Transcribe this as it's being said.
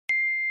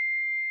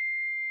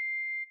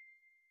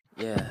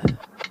Yeah,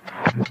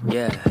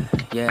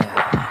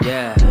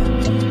 yeah.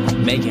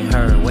 Making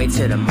her way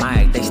to the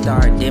mic. They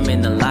start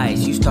dimming the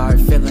lights. You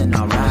start feeling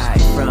alright.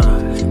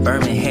 From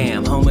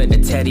Birmingham, home of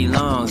the Teddy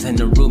Longs, and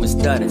the room is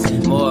stutters.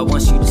 More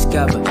once you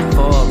discover.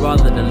 For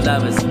all of the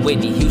lovers,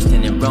 Whitney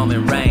Houston and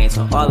Roman Reigns.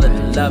 For all of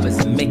the lovers,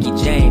 and Mickey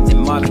James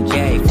and Marvin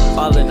Gaye. For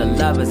all of the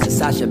lovers, and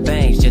Sasha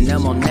Banks,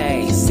 Janelle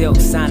Monáe, Silk,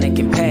 Sonic,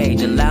 and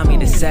Paige. Allow me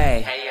to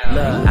say,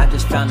 look, I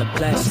just found a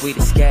place, sweet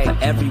escape.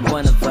 Every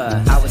one of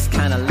us, I was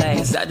kinda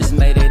late, so I just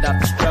made it off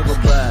the struggle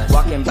bus.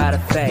 Walking by the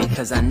fate,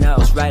 cause I know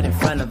it's right in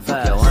front of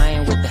us. Yo, I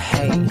ain't with the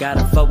hate,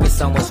 gotta focus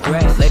on what's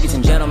great. Ladies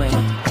and gentlemen,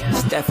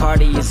 Steph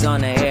Hardy is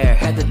on the air.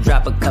 Had to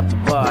drop a couple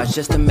bars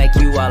just to make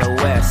you all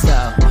aware.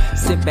 So,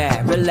 sit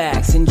back,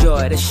 relax,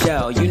 enjoy the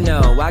show. You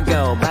know I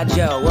go by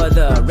Joe or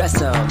the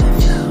rest of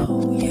the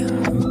flow, yeah.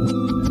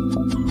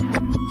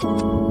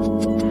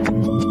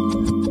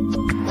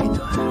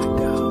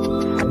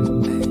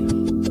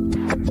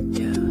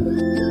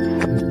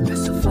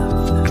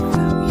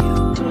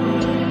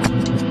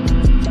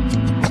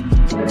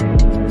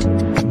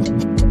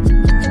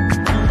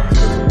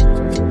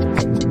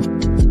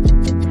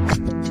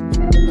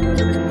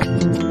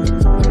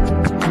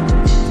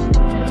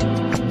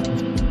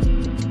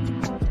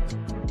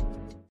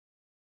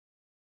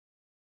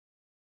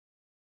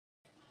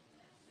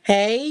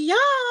 Hey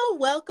y'all,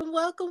 welcome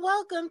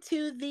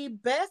to the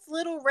best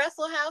little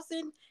wrestle house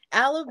in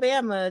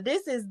Alabama.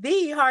 This is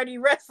the Hardy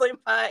Wrestling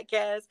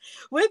Podcast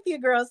with your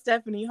girl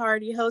Stephanie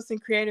Hardy, host and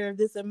creator of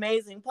this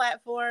amazing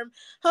platform,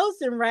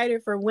 host and writer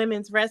for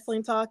Women's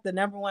Wrestling Talk, the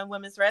 #1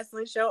 women's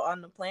wrestling show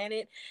on the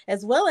planet,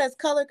 as well as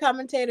color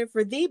commentator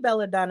for the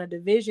Belladonna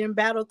Division,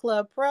 Battle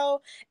Club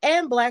Pro,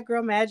 and Black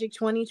Girl Magic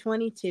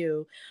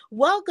 2022.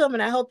 Welcome,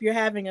 and I hope you're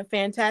having a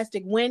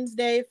fantastic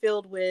Wednesday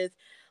filled with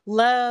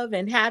love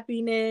and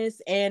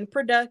happiness and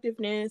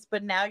productiveness.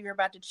 But now you're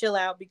about to chill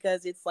out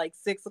because it's like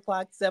 6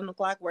 o'clock, 7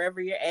 o'clock,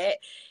 wherever you're at.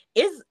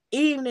 It's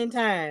evening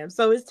time,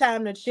 so it's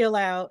time to chill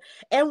out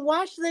and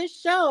watch this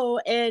show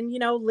and,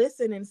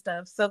 listen and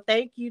stuff. So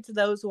thank you to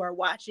those who are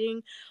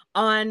watching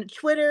on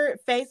Twitter,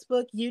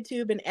 Facebook,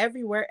 YouTube, and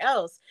everywhere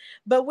else.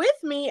 But with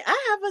me,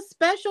 I have a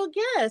special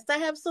guest. I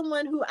have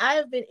someone who I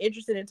have been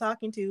interested in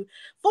talking to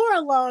for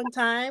a long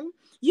time.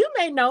 You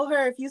may know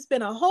her if you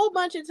spend a whole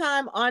bunch of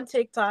time on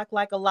TikTok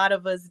like a lot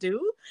of us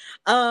do.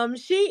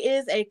 She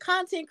is a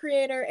content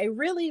creator, a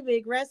really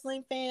big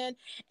wrestling fan,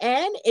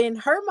 and in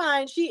her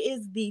mind, she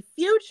is the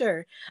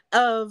future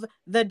of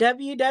the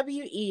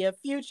WWE, a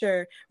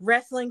future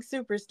wrestling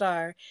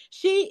superstar.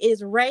 She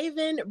is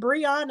Raevyn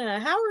Brianna.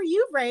 How are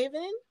you,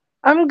 Raevyn?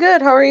 I'm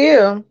good. How are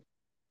you?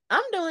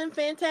 I'm doing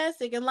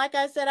fantastic. And like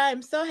I said, I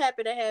am so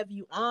happy to have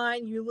you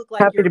on. You look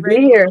like Happy you're to be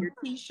ready with here. your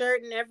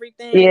t-shirt and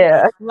everything.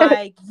 Yeah.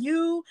 Like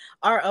you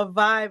are a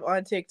vibe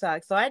on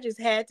TikTok. So I just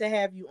had to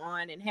have you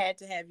on and had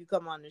to have you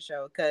come on the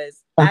show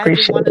because I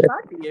just want to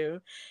talk to you.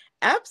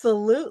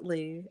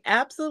 Absolutely.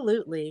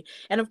 Absolutely.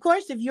 And of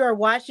course, if you are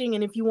watching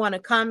and if you want to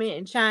comment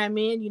and chime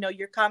in,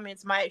 your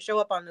comments might show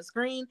up on the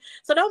screen.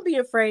 So don't be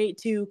afraid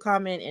to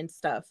comment and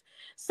stuff.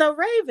 So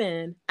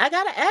Raevyn, I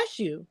got to ask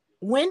you,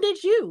 when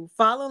did you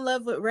fall in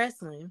love with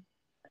wrestling?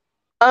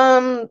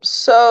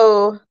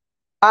 So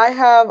I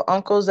have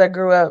uncles that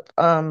grew up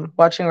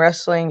watching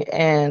wrestling,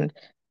 and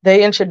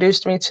they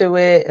introduced me to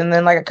it, and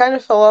then I kind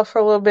of fell off for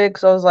a little bit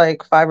because I was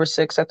like 5 or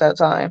 6 at that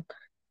time.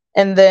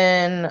 And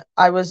then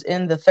I was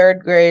in the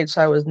 3rd grade,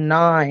 so I was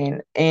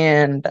 9,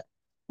 and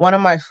one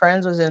of my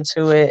friends was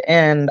into it,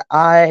 and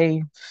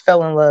I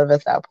fell in love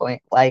at that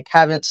point.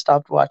 Haven't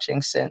stopped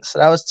watching since. So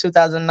that was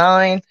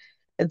 2009.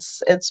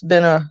 It's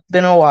been a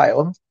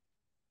while.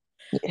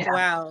 Yeah.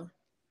 Wow.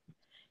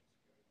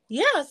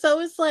 Yeah, so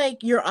it's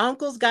like your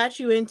uncles got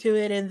you into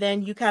it and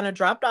then you kind of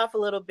dropped off a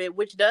little bit,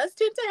 which does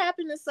tend to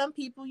happen to some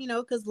people,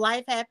 because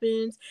life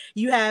happens.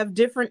 You have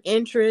different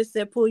interests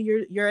that pull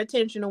your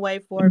attention away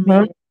for a Mm-hmm.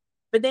 minute.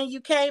 But then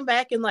you came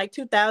back in like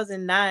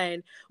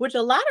 2009, which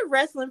a lot of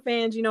wrestling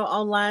fans,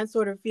 online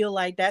sort of feel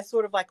like that's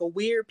sort of like a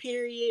weird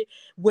period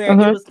where it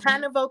Mm-hmm. was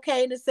kind of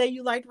okay to say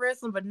you liked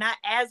wrestling, but not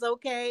as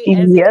okay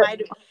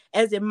Yep.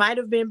 as it might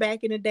have been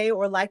back in the day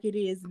or like it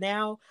is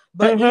now.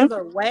 But Mm-hmm.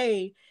 either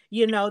way,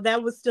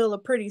 that was still a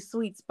pretty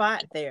sweet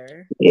spot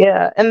there.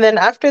 Yeah. And then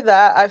after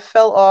that, I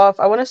fell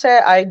off. I want to say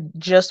I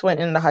just went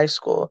into high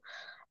school,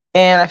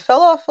 and I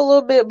fell off a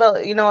little bit, but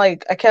I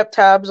kept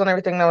tabs on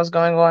everything that was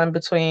going on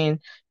between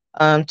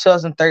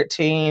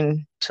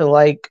 2013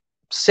 to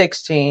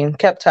 16,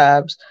 kept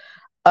tabs.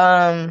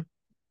 Um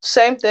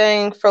Same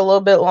thing for a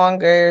little bit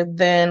longer.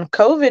 Then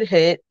COVID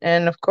hit,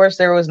 and of course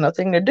there was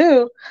nothing to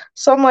do.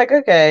 So I'm like,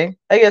 okay,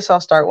 I guess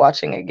I'll start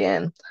watching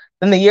again.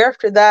 Then the year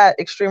after that,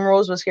 Extreme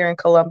Rules was here in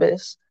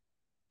Columbus.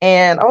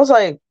 And I was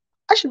like,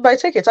 I should buy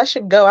tickets. I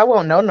should go. I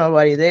won't know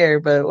nobody there,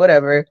 but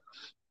whatever.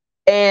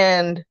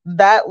 And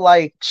that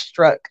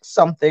struck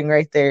something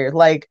right there.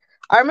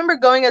 I remember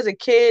going as a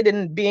kid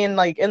and being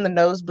in the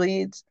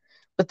nosebleeds,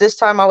 but this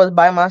time I was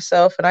by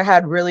myself and I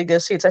had really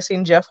good seats. I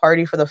seen Jeff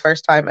Hardy for the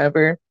first time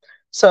ever.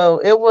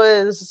 So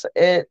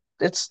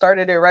it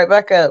started it right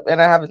back up,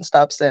 and I haven't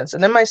stopped since.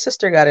 And then my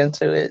sister got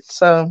into it,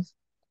 so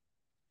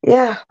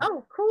yeah.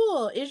 Oh,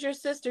 cool. Is your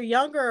sister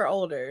younger or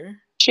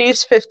older?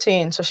 She's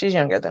 15, so she's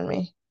younger than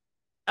me.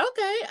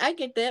 Okay, I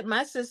get that.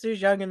 My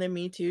sister's younger than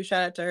me too.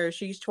 Shout out to her.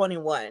 She's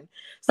 21.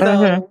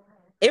 Mhm. So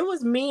it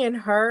was me and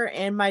her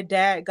and my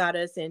dad got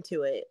us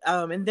into it.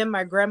 And then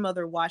my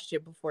grandmother watched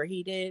it before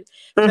he did.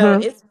 So Mhm.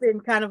 it's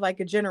been kind of like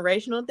a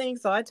generational thing.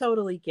 So I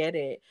totally get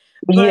it.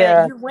 But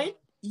Yeah. you went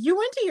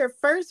to your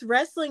first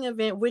wrestling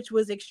event, which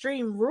was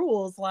Extreme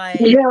Rules. Like,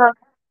 Yeah.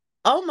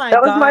 oh my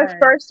That was my God.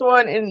 first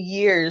one in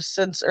years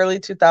since early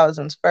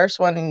 2000s. First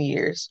one in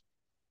years.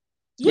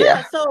 Yeah,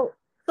 Yeah. so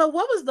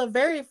what was the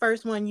very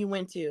first one you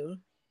went to?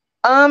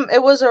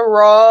 It was a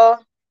Raw.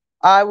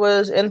 I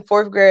was in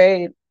 4th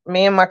grade.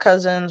 Me and my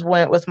cousins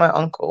went with my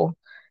uncle,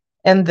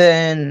 and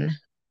then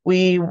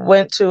we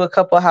went to a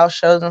couple house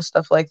shows and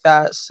stuff like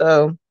that.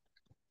 So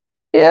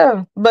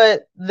yeah,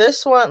 but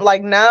this one,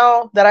 like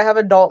now that I have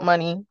adult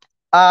money,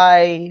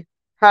 I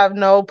have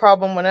no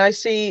problem when I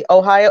see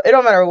Ohio. It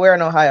don't matter where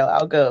in Ohio,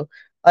 I'll go.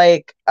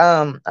 Like,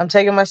 I'm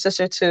taking my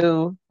sister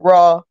to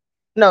Raw,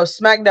 no,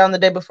 SmackDown the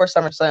day before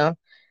SummerSlam,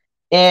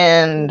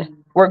 and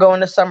we're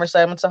going to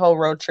SummerSlam. It's a whole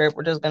road trip.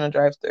 We're just gonna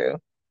drive through.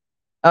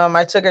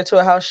 I took her to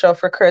a house show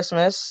for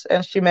Christmas,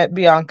 and she met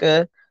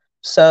Bianca,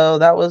 so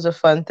that was a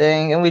fun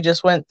thing. And we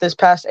just went this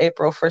past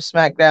April for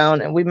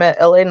SmackDown, and we met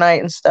LA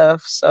Knight and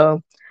stuff.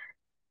 So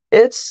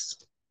it's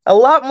a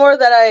lot more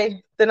that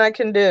I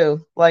can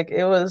do. Like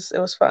it was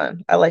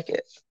fun. I like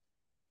it.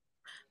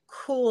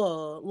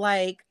 Cool.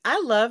 Like,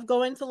 I love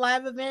going to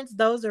live events.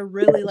 Those are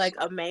really like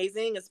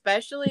amazing,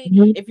 especially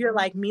Mhm. if you're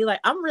like me. Like,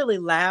 I'm really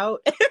loud.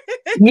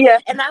 Yeah,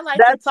 And I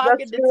like to talk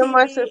that's at the me and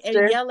my TV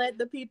and sister. yell at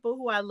the people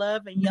who I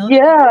love and yell at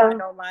the people who I Yeah,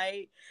 don't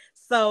like.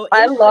 So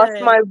I it's lost just,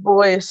 my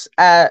voice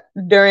at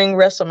during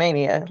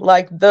WrestleMania.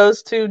 Like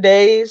those 2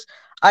 days,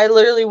 I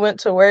literally went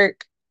to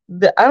work.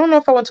 I don't know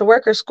if I went to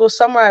work or school.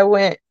 Somewhere I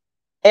went,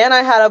 and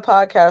I had a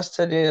podcast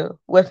to do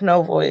with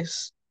no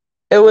voice.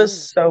 It was ooh.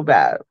 so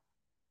bad.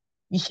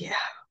 Yeah,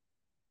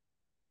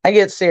 I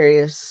get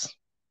serious.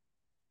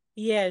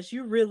 Yes,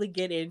 you really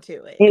get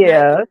into it.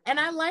 Yeah, And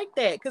I like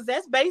that because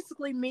that's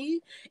basically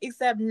me,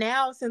 except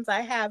now since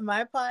I have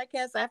my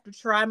podcast, I have to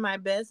try my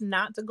best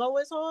not to go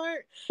as hard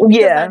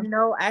because I yeah,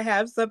 know I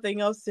have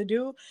something else to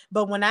do.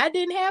 But when I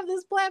didn't have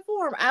this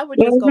platform, I would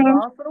just go hmm,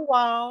 balls to the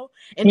wall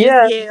and just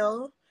yeah,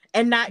 yell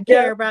and not yeah,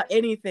 care about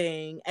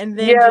anything and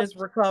then yeah. just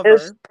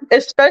It's, recover.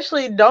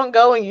 especially don't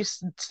go when you've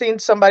seen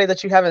somebody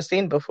that you haven't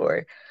seen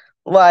before.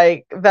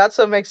 Like that's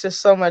what makes it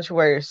so much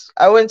worse.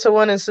 I went to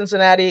one in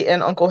Cincinnati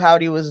and Uncle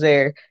Howdy was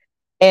there.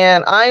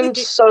 And I'm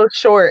so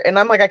short and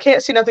I'm like I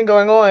can't see nothing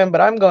going on,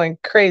 but I'm going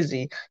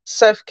crazy.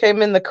 Seth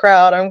came in the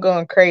crowd, I'm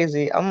going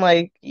crazy. I'm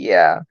like,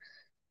 yeah,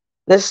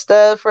 this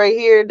stuff right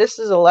here, this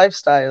is a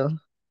lifestyle.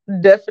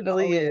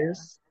 Oh, Definitely yeah.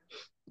 is.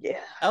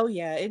 Yeah. Oh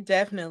yeah, it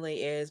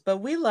definitely is. But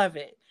we love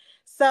it.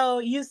 So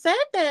you said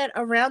that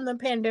around the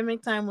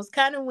pandemic time was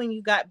kind of when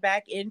you got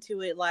back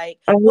into it. Like,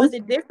 Mhm. was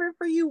it different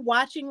for you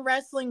watching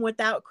wrestling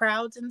without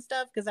crowds and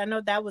stuff? Because I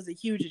know that was a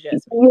huge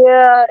adjustment.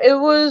 Yeah, it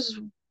was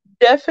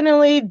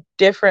definitely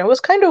different. It was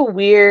kind of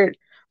weird.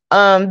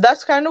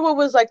 That's kind of what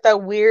was like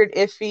that weird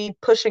iffy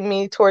pushing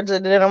me towards it.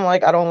 And then I'm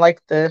like, I don't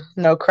like the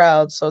no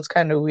crowds, so it's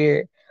kind of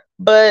weird.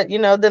 But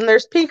then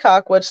there's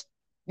Peacock, which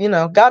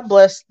God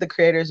bless the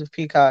creators of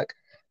Peacock,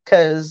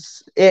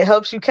 because it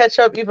helps you catch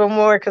up even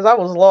more. Because I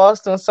was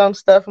lost on some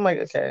stuff. I'm like,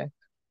 okay,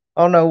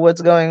 I don't know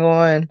what's going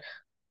on.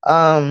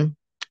 Um,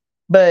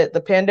 but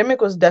the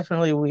pandemic was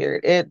definitely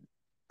weird.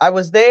 I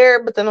was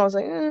there, but then I was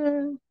like,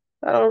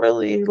 I don't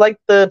really like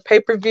the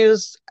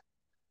pay-per-views.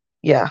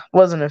 Yeah,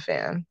 wasn't a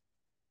fan.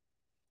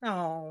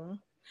 Oh,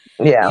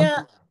 Yeah.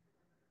 yeah.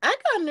 I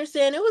can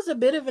understand it was a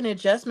bit of an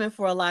adjustment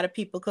for a lot of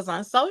people because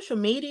on social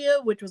media,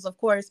 which was, of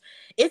course,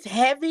 it's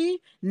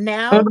heavy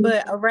now, Hmm.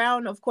 but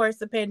around, of course,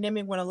 the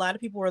pandemic when a lot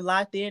of people were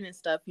locked in and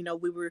stuff,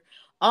 we were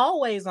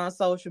always on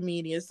social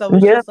media. So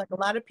it's Yeah. just like a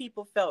lot of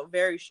people felt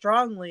very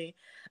strongly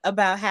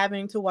about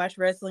having to watch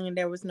wrestling and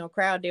there was no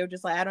crowd. They were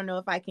just like, I don't know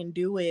if I can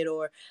do it,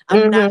 or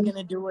I'm not Hmm. going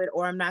to do it,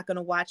 or I'm not going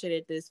to watch it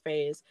at this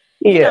phase.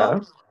 You Yeah.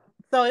 know,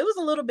 so it was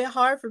a little bit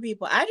hard for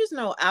people. I just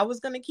know I was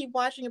gonna keep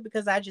watching it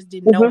because I just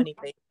didn't know Hmm.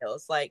 anything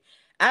else. Like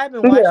I've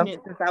been Yeah. watching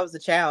it since I was a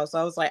child, so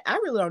I was like, I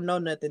really don't know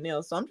nothing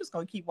else, so I'm just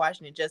gonna keep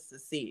watching it just to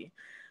see.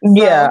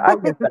 Yeah. So I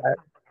get that.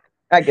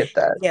 I get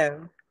that. yeah,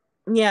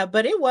 yeah,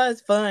 but it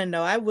was fun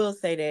though. I will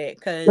say that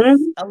because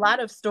Hmm. a lot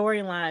of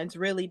storylines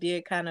really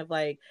did kind of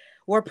like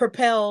were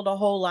propelled a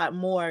whole lot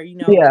more,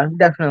 Yeah,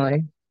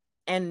 definitely.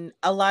 and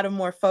a lot of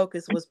more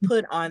focus was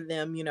put on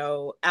them,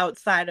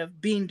 outside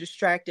of being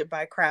distracted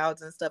by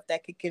crowds and stuff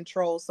that could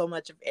control so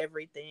much of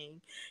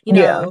everything, you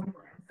Yeah. know.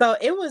 So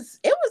it was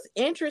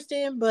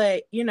interesting,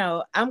 but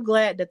I'm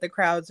glad that the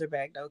crowds are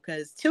back though,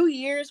 because 2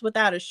 years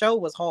without a show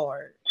was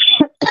hard.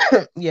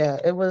 Yeah,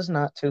 it was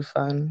not too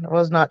fun. I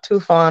was not too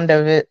fond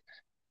of it.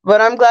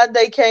 But I'm glad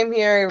they came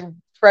here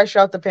fresh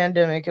out the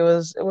pandemic. It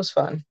was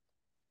fun.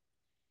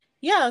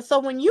 Yeah, so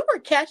when you were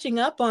catching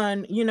up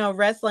on,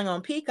 wrestling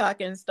on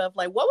Peacock and stuff,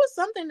 like what was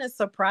something that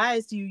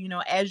surprised you,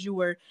 as you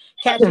were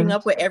catching Hmm.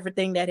 up with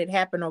everything that had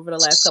happened over the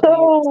last couple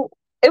years? So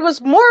it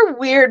was more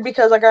weird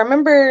because like I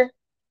remember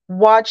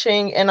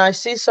watching and I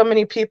see so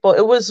many people.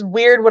 It was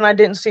weird when I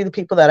didn't see the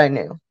people that I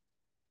knew.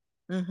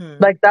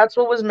 Mm-hmm. Like that's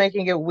what was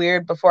making it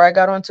weird before I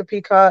got onto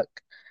Peacock.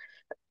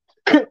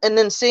 And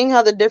then seeing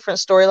how the different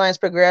storylines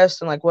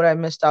progressed and like what I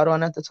missed out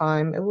on at the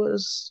time, it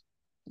was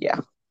yeah,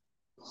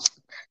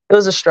 it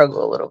was a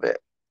struggle a little bit.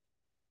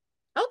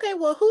 Okay,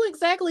 well, who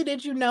exactly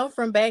did you know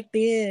from back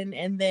then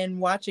and then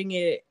watching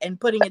it and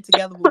putting it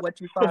together with what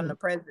you saw in the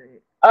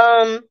present?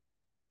 um,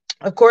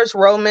 of course,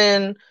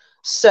 Roman,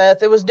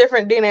 Seth. It was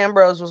different. Dean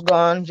Ambrose was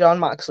gone. John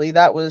Moxley.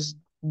 That was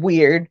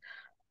weird.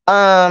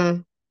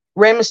 Um,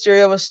 Rey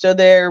Mysterio was still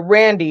there.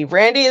 Randy.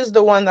 Randy is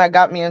the one that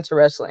got me into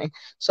wrestling.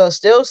 So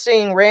still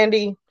seeing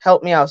Randy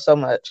helped me out so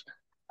much.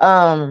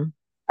 Um,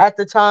 at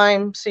the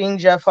time, seeing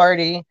Jeff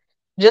Hardy,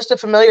 just the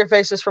familiar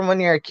faces from when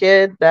you're a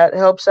kid, that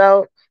helps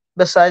out.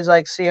 Besides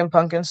like CM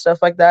Punk and stuff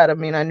like that. I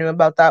mean, I knew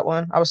about that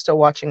one. I was still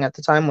watching at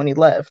the time when he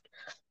left.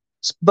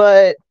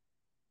 But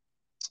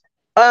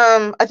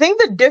I think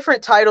the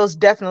different titles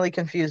definitely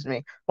confused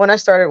me when I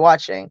started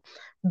watching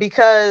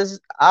because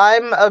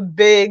I'm a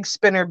big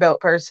spinner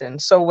belt person.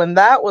 So when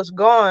that was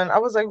gone, I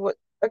was like, what?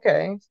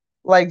 Okay.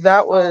 Like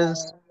that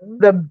was Oh.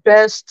 the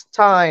best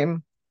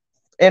time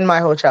in my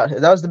whole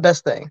childhood. That was the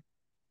best thing.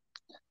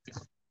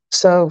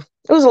 So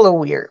it was a little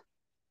weird.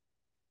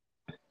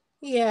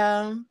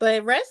 Yeah,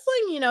 but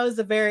wrestling, is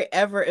a very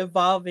ever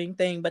evolving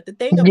thing. But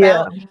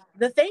Yeah.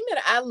 the thing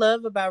that I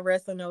love about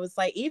wrestling though is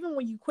like even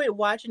when you quit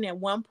watching at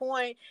one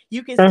point,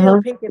 you can still Hmm.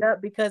 pick it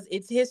up because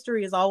its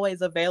history is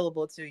always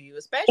available to you,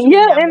 especially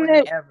Yeah. now more And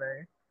than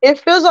ever. it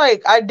feels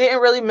like I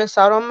didn't really miss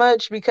out on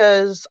much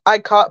because I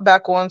caught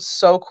back on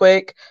so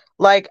quick.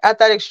 Like at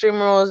that Extreme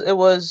Rules, it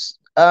was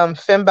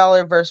Finn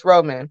Balor versus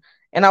Roman.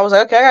 And I was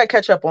like, okay, I gotta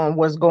catch up on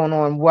what's going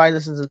on, why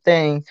this is a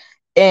thing.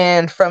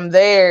 And from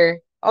there,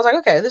 I was like,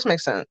 okay, this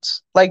makes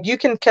sense. Like you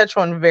can catch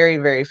on very,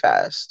 very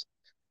fast.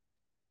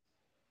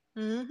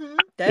 Mm-hmm.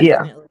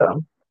 Yeah. Definitely.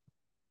 So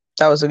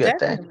that was a good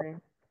thing. Definitely.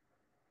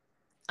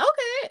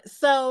 Okay,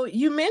 so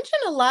you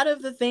mentioned a lot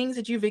of the things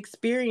that you've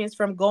experienced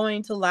from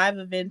going to live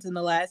events in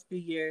the last few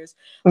years,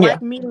 Yeah.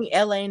 like meeting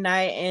LA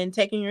Knight and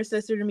taking your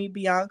sister to meet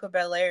Bianca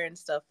Belair and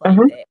stuff like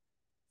Hmm. that.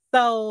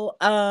 So,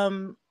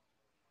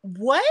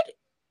 what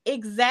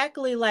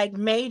exactly like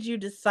made you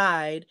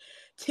decide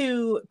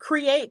to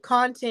create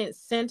content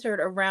centered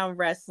around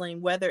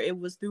wrestling, whether it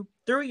was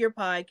through your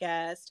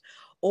podcast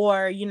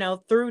or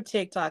through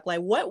TikTok? Like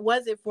what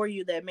was it for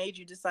you that made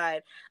you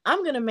decide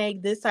I'm going to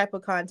make this type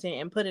of content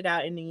and put it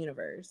out in the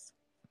universe?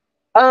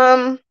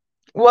 Um,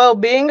 well,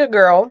 being a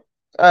girl,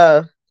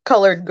 uh,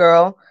 colored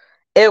girl,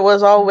 it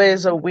was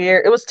always a Mhm.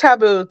 weird, it was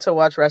taboo to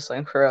watch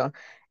wrestling for real.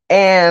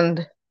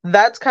 And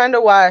that's kind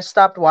of why I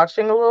stopped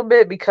watching a little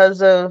bit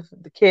because of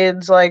the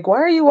kids like, why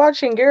are you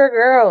watching? You're a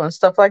girl and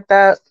stuff like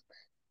that.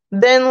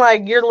 Then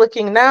like you're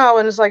looking now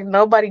and it's like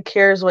nobody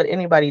cares what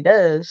anybody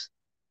does.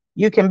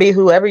 You can be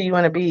whoever you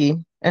want to be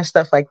and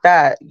stuff like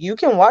that. You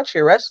can watch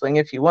your wrestling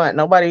if you want.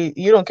 Nobody,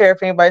 you don't care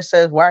if anybody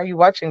says, why are you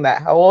watching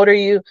that? How old are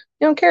you?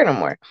 You don't care no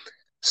more.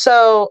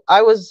 So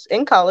I was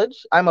in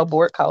college. I'm a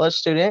bored college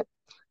student.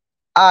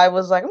 I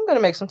was like, I'm gonna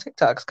make some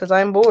TikToks because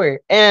I'm bored.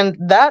 And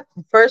that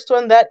first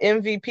one, that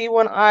MVP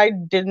one, I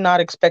did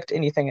not expect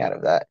anything out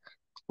of that.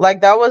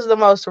 Like that was the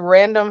most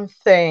random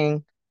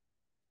thing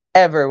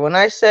ever. When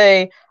I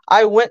say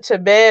I went to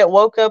bed,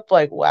 woke up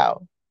like,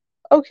 wow,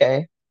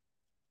 okay.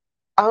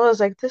 I was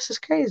like, this is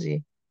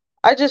crazy.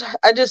 I just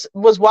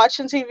was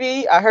watching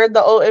TV. I heard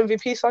the old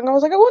MVP song. I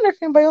was like, I wonder if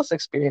anybody else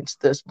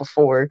experienced this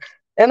before.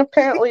 And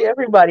apparently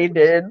everybody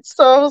did.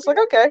 So I was like,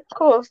 okay,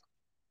 cool.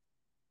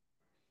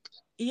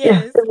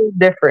 Yeah, Yes. it was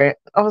different.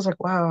 I was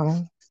like,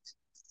 wow.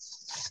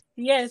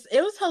 Yes,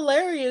 it was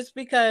hilarious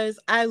because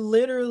I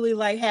literally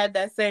like had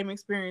that same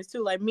experience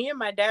too. Like me and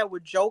my dad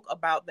would joke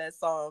about that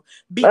song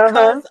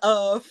Uh-huh.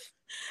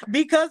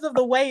 because of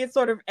the way it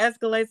sort of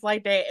escalates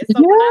like that. And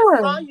so when I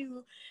Yeah. saw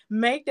you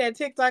make that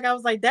TikTok, I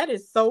was like, that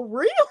is so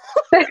real.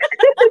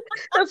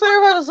 That's what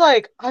everybody was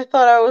like. I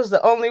thought I was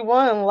the only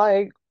one.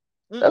 Like,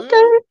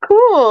 okay, Mm-mm,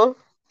 cool.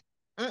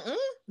 mm-mm,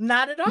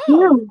 not at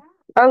Yeah. all.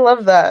 I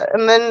love that.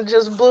 And then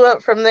just blew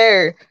up from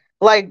there.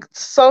 Like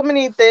so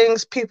many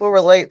things people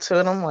relate to,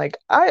 and I'm like,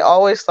 I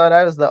always thought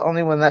I was the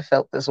only one that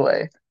felt this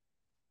way.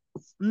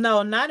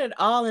 No, not at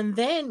all. And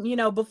then,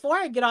 before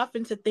I get off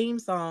into theme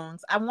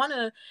songs, I want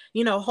to,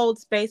 hold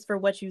space for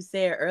what you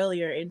said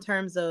earlier in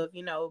terms of,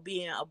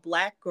 being a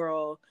black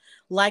girl,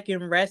 like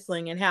in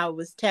wrestling and how it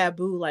was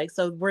taboo. Like,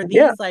 so were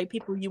Yeah. these like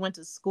people you went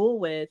to school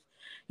with,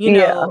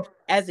 Yeah.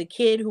 as a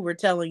kid who were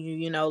telling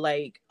you,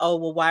 like, oh,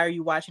 well, why are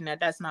you watching that?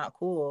 That's not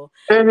cool.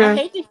 I Mhm.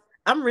 hate to,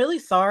 I'm really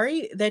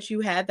sorry that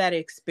you had that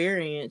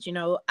experience.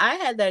 I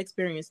had that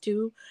experience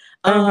too.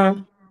 Mhm.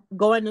 Um,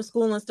 going to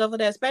school and stuff like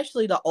that,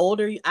 especially the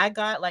older I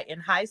got, like in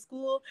high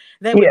school,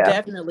 they would Yeah.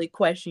 definitely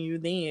question you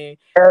then.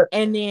 Uh,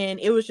 And then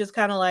it was just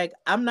kind of like,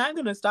 I'm not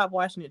gonna stop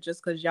watching it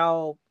just because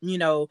y'all,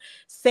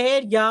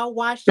 said y'all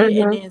watched it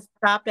and mhm. then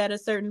stopped at a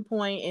certain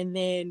point and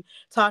then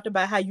talked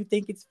about how you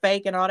think it's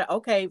fake and all that.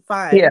 Okay,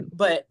 Yeah, fine.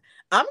 But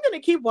I'm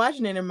gonna keep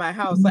watching it in my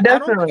house. Like, I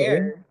don't definitely.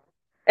 care.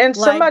 And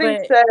Like, somebody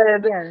but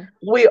said yeah.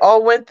 we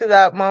all went through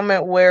that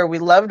moment where we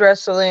loved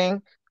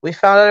wrestling, we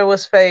found out it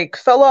was fake,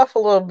 fell off a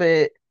little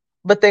bit,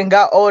 but then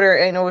got older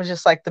and it was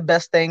just like the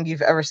best thing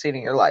you've ever seen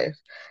in your life.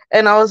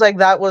 And I was like,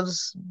 that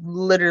was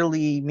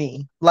literally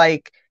me.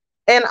 Like,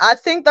 and I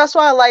think that's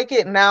why I like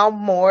it now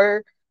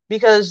more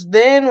because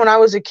then when I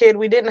was a kid,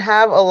 we didn't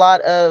have a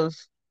lot of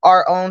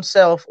our own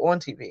self on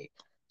TV.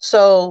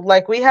 So,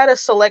 like, we had a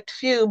select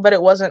few, but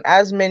it wasn't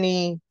as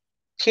many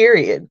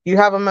period. You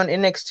have them on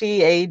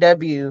NXT,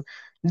 AEW,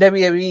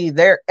 WWE,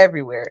 they're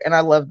everywhere. And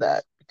I love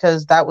that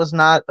because that was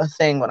not a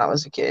thing when I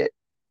was a kid.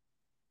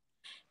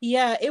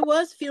 Yeah, it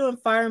was few and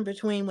far in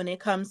between when it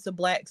comes to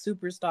black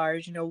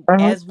superstars,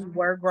 Hmm. as we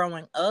were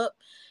growing up,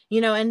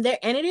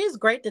 and it is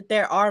great that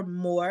there are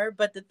more,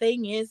 but the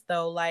thing is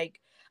though, like,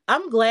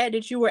 I'm glad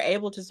that you were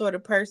able to sort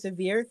of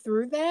persevere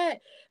through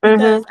that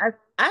Hmm. because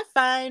I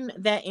find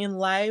that in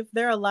life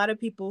there are a lot of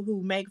people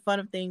who make fun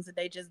of things that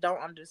they just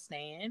don't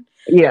understand.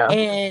 Yeah.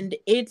 And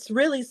it's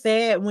really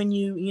sad when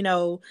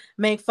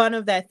make fun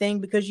of that thing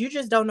because you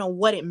just don't know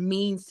what it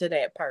means to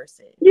that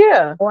person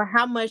Yeah. or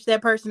how much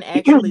that person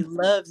actually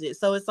loves it.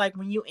 So it's like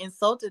when you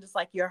insult it, it's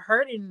like you're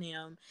hurting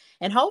them.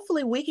 And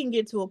hopefully we can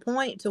get to a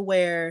point to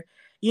where,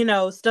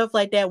 stuff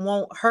like that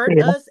won't hurt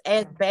Yeah. us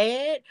as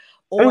bad,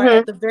 or Hmm.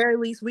 at the very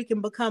least we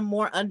can become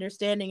more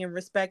understanding and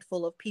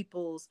respectful of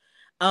people's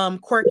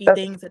quirky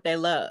things that they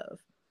love.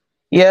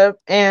 Yep.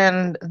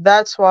 And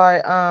that's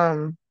why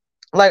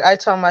like I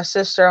tell my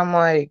sister, I'm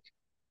like,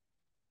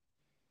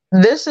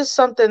 this is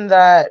something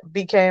that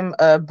became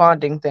a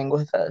bonding thing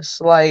with us.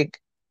 Like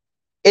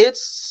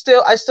it's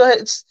still I still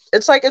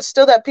it's like it's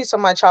still that piece of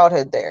my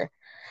childhood there.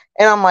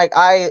 And I'm like,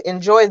 I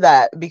enjoy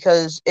that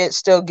because it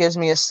still gives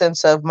me a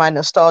sense of my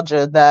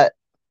nostalgia that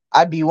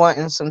I be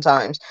wanting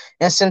sometimes.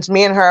 And since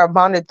me and her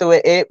bonded through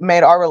it, it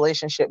made our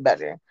relationship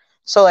better.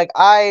 So like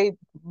I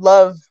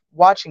love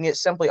watching it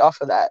simply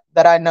off of that.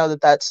 That I know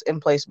that that's in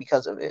place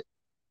because of it.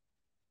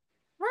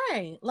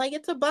 Right. Like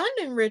it's a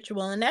bonding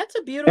ritual, and that's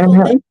a beautiful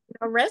thing. Hmm.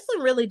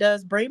 Wrestling really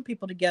does bring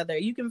people together.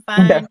 You can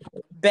find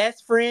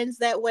best friends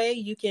that way.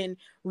 You can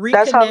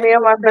That's how reconnect me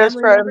and with my best family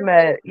friend members.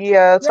 met.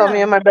 Yeah, that's how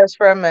me Yeah. and my best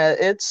friend met.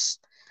 It's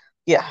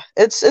yeah,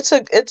 it's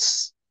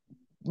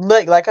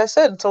like I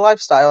said, it's a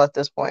lifestyle at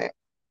this point.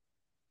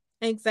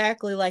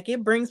 Exactly. Like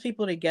it brings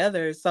people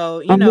together.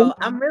 So, Hmm.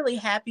 I'm really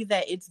happy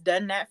that it's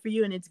done that for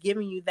you and it's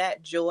giving you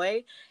that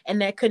joy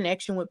and that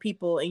connection with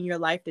people in your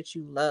life that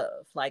you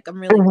love. Like I'm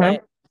really Hmm. glad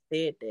you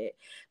said that.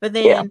 But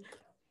Yeah. then,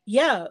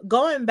 yeah,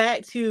 going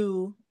back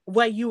to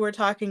what you were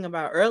talking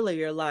about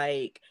earlier,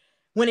 like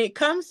when it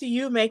comes to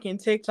you making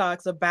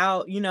TikToks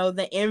about,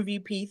 the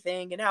MVP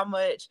thing and how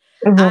much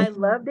Hmm. I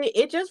loved it,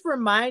 it just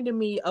reminded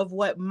me of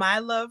what my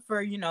love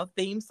for,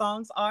 theme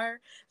songs are.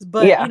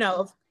 But, Yeah.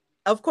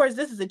 of course,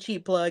 this is a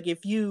cheap plug.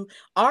 If you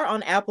are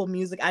on Apple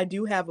Music, I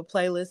do have a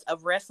playlist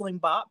of wrestling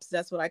bops.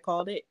 That's what I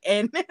called it.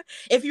 And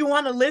if you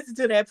want to listen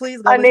to that,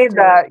 please go I listen need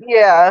to it. that.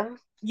 Yeah.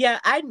 Yeah,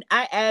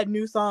 I add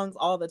new songs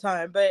all the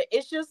time, but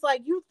it's just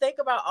like you think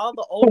about all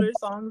the older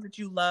songs that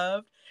you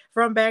loved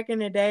from back in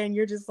the day, and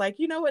you're just like,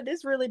 you know what,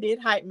 this really did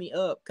hype me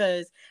up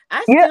because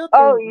I Yeah. still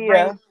Oh, think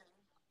yeah.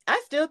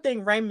 I still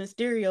think Rey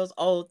Mysterio's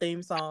old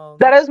theme song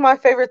That is my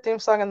favorite theme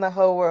song in the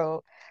whole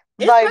world.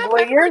 is Like my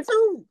favorite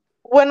too.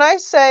 when I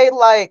say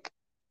like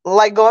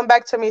going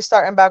back to me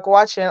starting back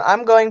watching,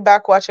 I'm going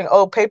back watching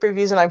old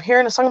pay-per-views and I'm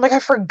hearing a song I'm like I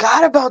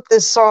forgot about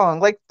this song.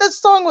 Like this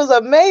song was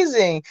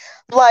amazing.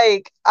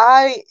 Like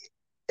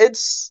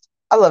it's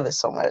I love it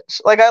so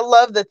much. Like I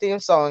love the theme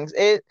songs.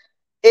 It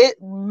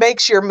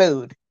makes your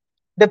mood.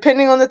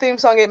 Depending on the theme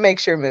song, it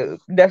makes your mood.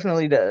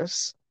 Definitely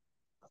does.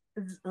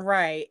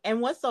 Right.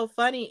 And what's so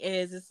funny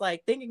is it's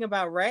like thinking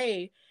about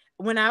Ray.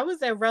 When I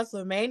was at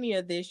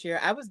WrestleMania this year,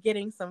 I was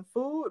getting some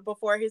food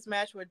before his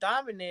match with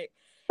Dominic.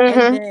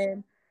 And Hmm.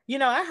 then,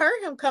 I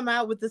heard him come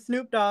out with the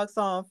Snoop Dogg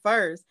song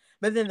first.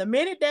 But then the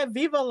minute that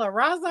Viva La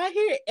Raza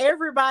hit,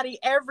 everybody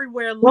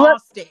everywhere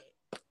lost it.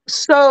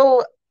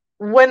 So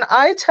when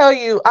I tell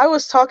you, I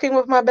was talking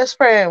with my best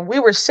friend. We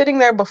were sitting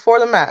there before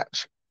the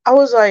match. I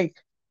was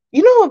like,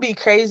 you know what would be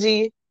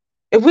crazy?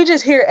 If we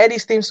just hear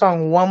Eddie's theme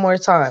song one more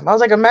time. I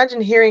was like,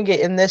 imagine hearing it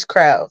in this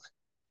crowd.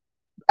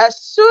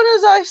 As soon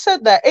as I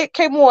said that, it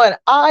came on.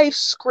 I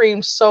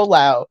screamed so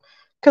loud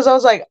because I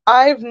was like,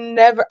 I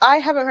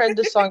haven't heard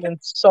this song in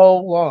so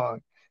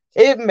long.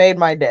 It made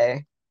my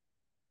day.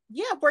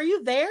 Yeah, were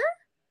you there?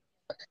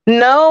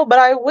 No, but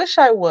I wish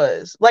I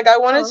was. Like I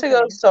wanted Oh, to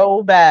go okay.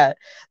 so bad.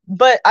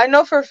 But I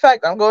know for a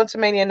fact I'm going to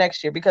Mania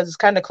next year because it's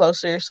kind of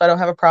closer, so I don't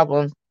have a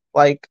problem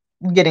like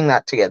getting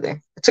that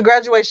together. It's a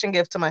graduation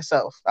gift to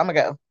myself. I'm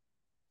gonna go.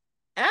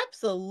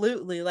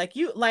 Absolutely. Like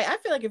you like I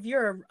feel like if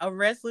you're a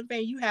wrestling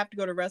fan, you have to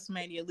go to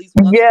WrestleMania at least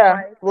once or Yeah,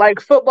 twice. like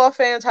football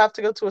fans have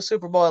to go to a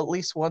Super Bowl at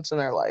least once in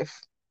their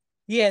life.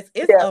 Yes,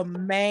 it's Yeah.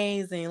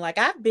 amazing. Like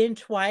I've been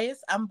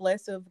twice. I'm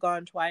blessed to have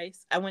gone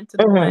twice. I went to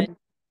the Hmm. one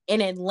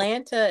in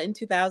Atlanta in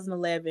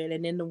 2011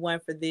 and then the one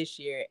for this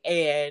year.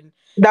 And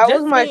That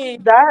was just my being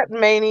that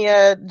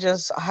mania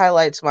just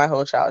highlights my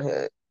whole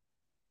childhood.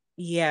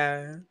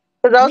 yeah.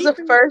 'Cause that was Me the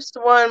too. first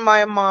one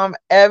my mom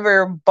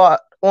ever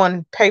bought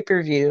on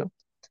pay-per-view.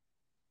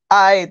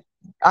 I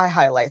I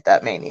highlight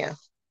that mania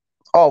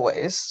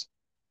always.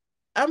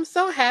 I'm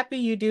so happy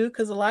you do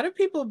because a lot of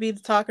people be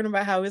talking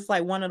about how it's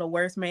like one of the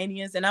worst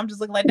manias, and I'm just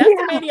looking like that's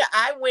the Yeah, mania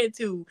I went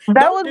to.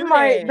 that Don't was do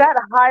my that. that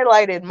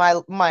highlighted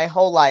my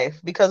whole life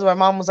because my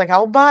mom was like,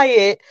 "I'll buy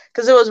it,"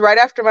 because it was right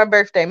after my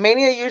birthday.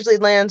 Mania usually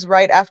lands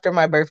right after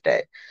my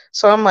birthday,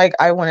 so I'm like,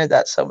 I wanted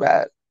that so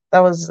bad. That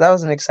was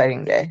an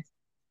exciting day.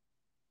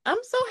 I'm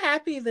so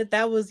happy that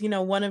that was,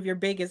 one of your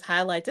biggest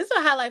highlights. It's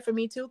a highlight for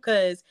me too,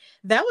 because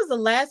that was the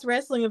last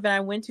wrestling event I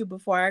went to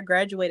before I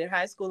graduated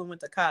high school and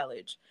went to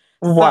college.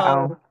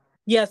 Wow, So,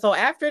 yeah, so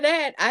after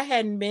that, I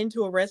hadn't been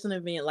to a wrestling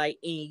event like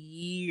in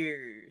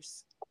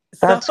years.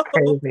 So, that's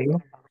crazy.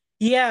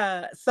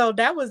 yeah, so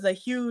that was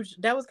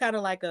kind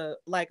of like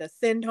a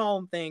send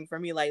home thing for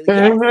me. Like,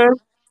 yes, Hmm.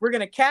 we're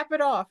gonna cap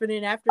it off, and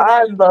then after I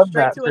that, you go love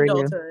straight that to for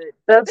you. adulthood.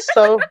 That's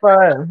so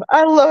fun.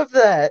 I love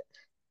that.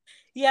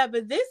 Yeah,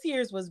 but this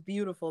year's was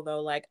beautiful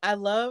though. Like I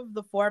love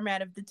the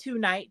format of the 2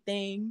 night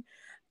thing.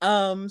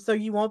 So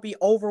you won't be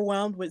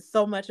overwhelmed with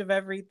so much of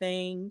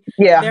everything.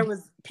 Yeah. There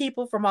was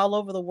people from all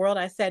over the world.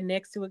 I sat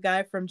next to a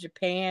guy from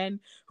Japan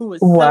who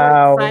was so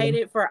Wow.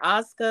 excited for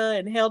Asuka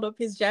and held up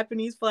his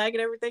Japanese flag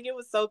and everything. It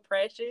was so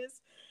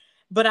precious.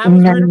 But I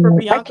was rooting for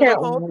Man, I Bianca the can't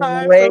whole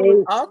time, so it was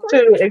wait awkward.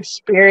 to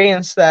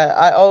experience that.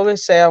 I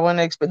always say I want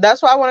to experience.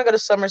 That's why I want to go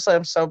to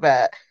SummerSlam so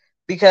bad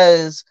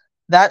because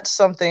that's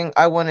something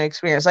I want to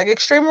experience. Like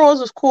Extreme Rules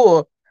was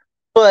cool,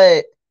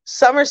 but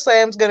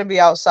SummerSlam's gonna be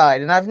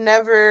outside, and I've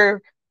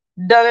never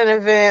done an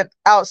event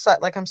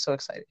outside. Like I'm so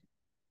excited.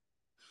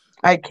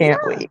 I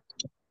can't Yeah. wait.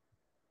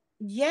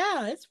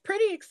 Yeah, it's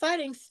pretty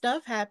exciting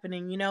stuff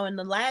happening, and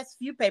the last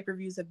few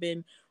pay-per-views have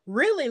been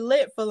really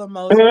lit for the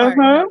most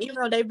part. Hmm. Even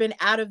though they've been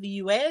out of the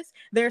US,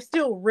 they're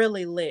still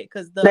really lit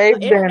because the They've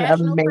been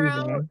international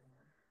crowd amazing.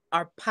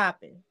 are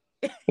popping.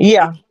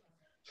 Yeah,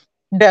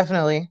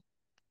 definitely.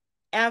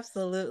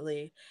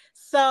 Absolutely.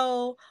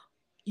 So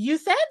you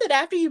said that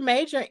after you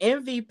made your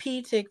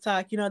MVP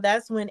TikTok,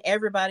 that's when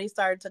everybody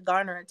started to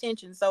garner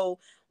attention. So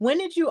when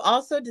did you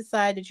also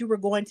decide that you were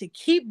going to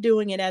keep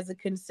doing it as a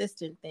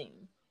consistent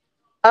thing?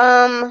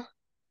 Um,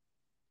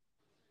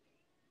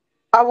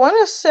 I want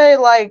to say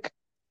like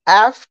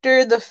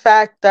after the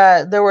fact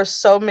that there were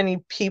so many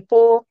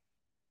people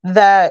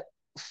that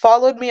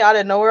followed me out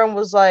of nowhere and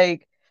was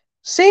like,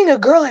 seeing a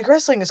girl like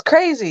wrestling is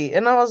crazy.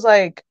 And I was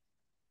like,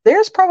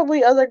 there's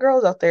probably other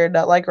girls out there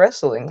that like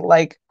wrestling.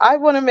 Like, I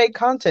want to make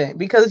content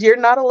because you're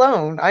not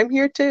alone. I'm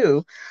here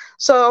too.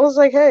 So I was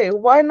like, hey,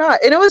 why not?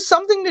 And it was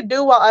something to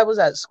do while I was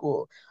at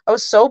school. I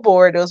was so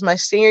bored. It was my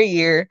senior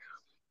year.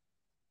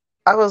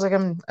 I was like,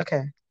 I'm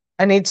okay.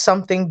 I need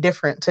something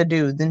different to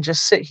do than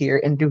just sit here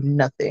and do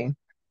nothing.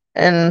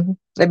 And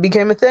it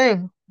became a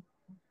thing.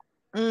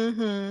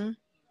 Mm-hmm.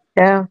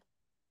 Yeah.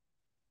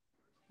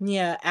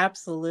 Yeah,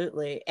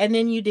 absolutely. And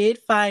then you did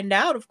find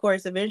out, of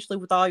course, eventually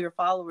with all your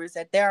followers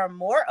that there are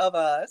more of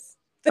us.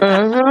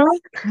 Hmm.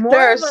 More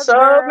There are of us, so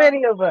girl.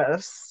 many of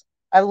us.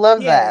 I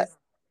love that. Yes.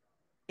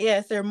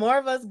 Yes, there are more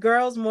of us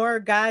girls, more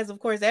guys, of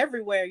course,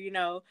 everywhere.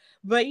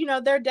 But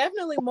there are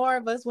definitely more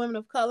of us women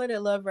of color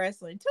that love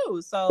wrestling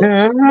too. So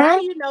now Hmm.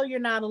 you know you're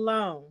not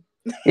alone.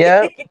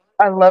 Yep.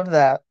 I love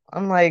that.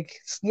 I'm like,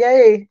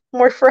 yay,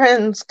 more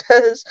friends,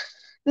 because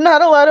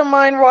not a lot of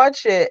mine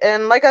watch it.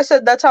 And like I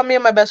said, that's how me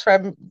and my best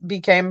friend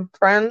became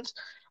friends.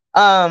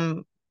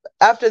 Um,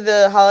 After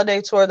the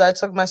holiday tour that I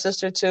took my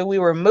sister to, we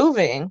were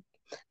moving,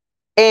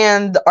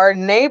 and our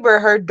neighbor,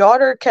 her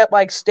daughter, kept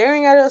like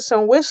staring at us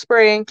and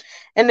whispering.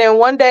 And then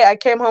one day I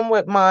came home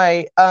with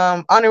my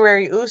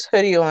honorary Oos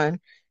hoodie on,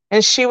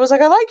 and she was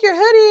like, I like your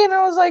hoodie. And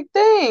I was like,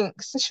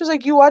 thanks. And she was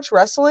like, you watch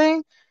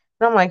wrestling?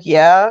 And I'm like,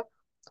 yeah.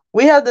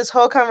 We had this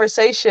whole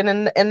conversation,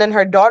 and then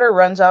her daughter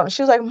runs out and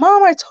she was like,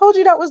 Mom, I told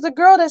you that was the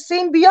girl that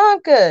seen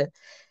Bianca.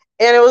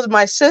 And it was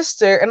my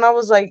sister. And I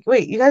was like,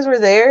 wait, you guys were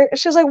there? And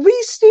she was like, we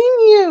seen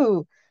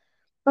you.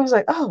 I was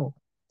like, oh,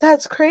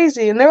 that's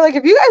crazy. And they were like,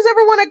 if you guys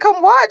ever want to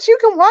come watch, you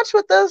can watch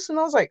with us. And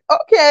I was like,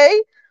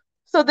 okay.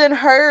 So then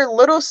her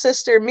little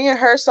sister, me and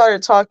her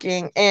started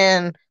talking.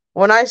 And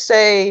when I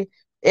say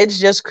it's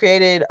just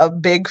created a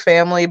big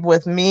family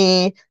with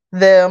me,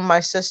 them, my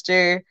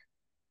sister,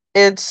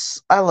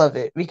 I love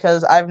it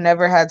because I've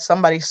never had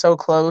somebody so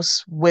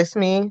close with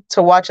me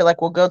to watch it.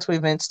 Like we'll go to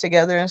events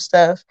together and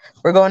stuff.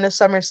 We're going to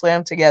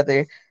SummerSlam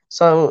together.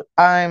 So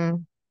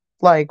I'm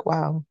like,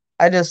 wow,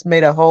 I just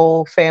made a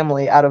whole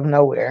family out of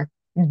nowhere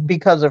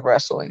because of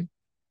wrestling.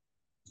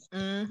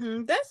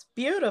 That's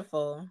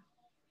beautiful.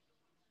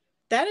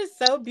 That is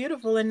so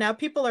beautiful. And now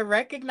people are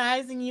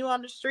recognizing you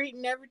on the street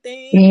and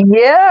everything.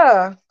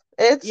 Yeah.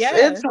 It's Yeah.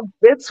 it's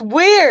it's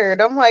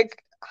weird. I'm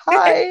like,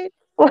 hi.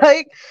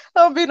 Like, I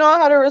don't be knowing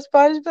how to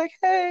respond. Just be like,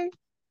 hey.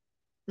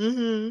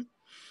 Mm-hmm.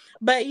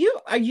 But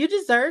you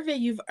deserve it.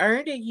 You've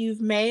earned it.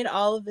 You've made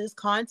all of this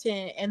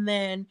content, and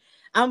then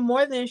I'm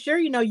more than sure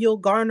you'll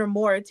garner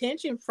more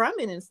attention from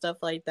it and stuff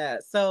like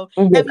that. So,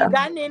 have you Yeah.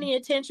 gotten any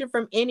attention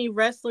from any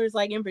wrestlers,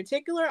 like in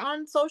particular,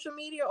 on social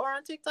media or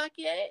on TikTok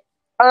yet?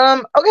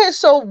 Okay,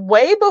 so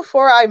way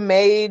before I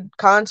made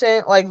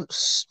content, like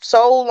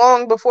so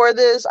long before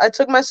this, I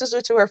took my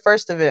sister to her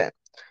first event.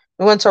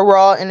 We went to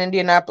Raw in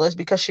Indianapolis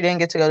because she didn't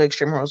get to go to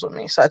Extreme Rules with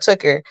me. So I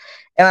took her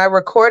and I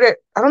recorded,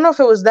 I don't know if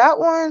it was that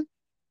one.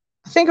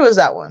 I think it was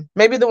that one.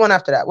 Maybe the one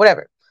after that,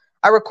 whatever.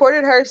 I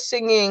recorded her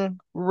singing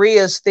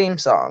Rhea's theme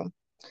song.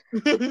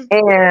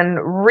 And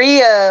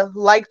Rhea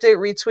liked it,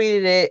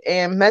 retweeted it,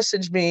 and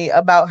messaged me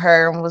about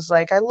her and was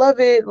like, I love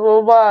it, blah,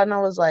 blah, blah. And I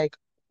was like,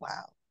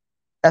 wow,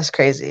 that's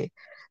crazy.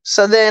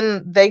 So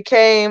then they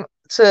came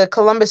to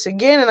Columbus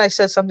again, and I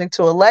said something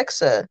to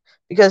Alexa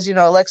because,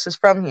 Alexa's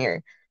from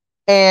here.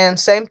 And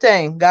same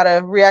thing, got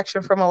a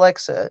reaction from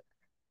Alexa.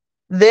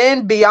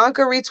 Then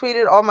Bianca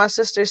retweeted all my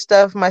sister's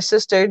stuff. My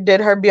sister did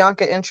her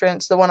Bianca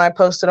entrance, the one I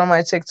posted on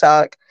my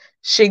TikTok.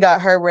 She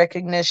got her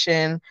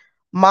recognition.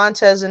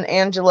 Montez and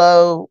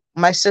Angelo,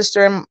 my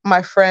sister and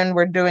my friend,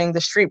 were doing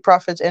the Street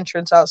Profits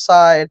entrance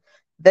outside.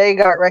 They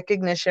got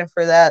recognition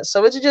for that.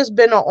 So it's just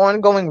been an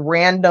ongoing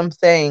random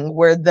thing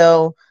where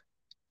they'll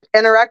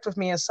interact with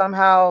me in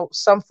somehow,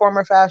 some form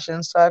or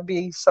fashion. So I'd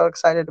be so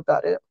excited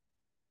about it.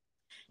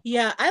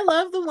 Yeah, I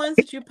love the ones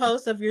that you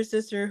post of your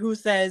sister who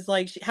says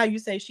like how you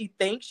say she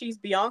thinks she's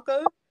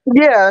Bianca,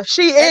 Yeah,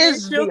 she and then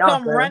is she'll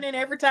come Bianca. running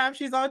every time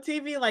she's on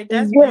TV. Like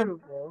that's Yeah,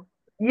 beautiful.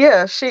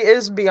 yeah, she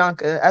is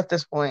Bianca at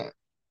this point.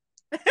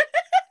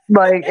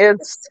 Like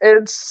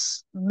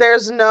it's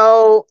there's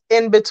no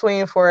in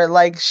between for it.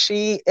 Like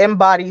she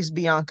embodies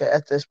Bianca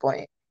at this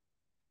point.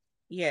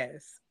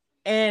 Yes.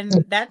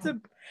 And that's a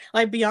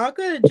like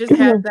Bianca just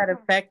has that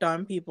effect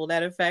on people,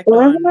 that effect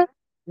on Mhm.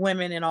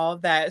 women and all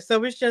of that.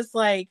 So it's just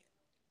like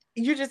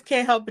you just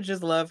can't help but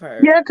just love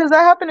her. Yeah, because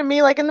that happened to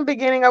me. Like in the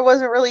beginning, I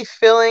wasn't really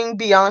feeling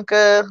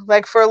Bianca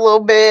like for a little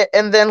bit,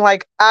 and then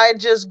like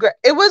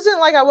it wasn't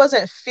like I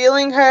wasn't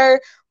feeling her,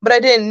 but I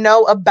didn't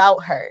know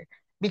about her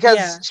because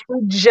Yeah. she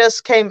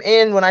just came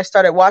in when I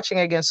started watching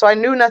again, so I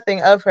knew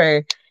nothing of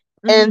her.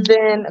 And Hmm.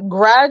 then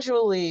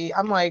gradually,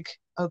 I'm like,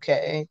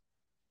 okay,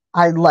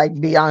 I like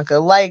Bianca.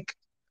 Like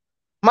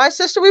my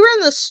sister, we were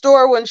in the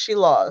store when she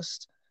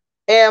lost,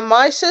 and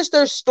my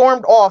sister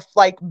stormed off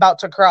like about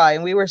to cry,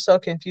 and we were so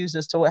confused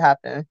as to what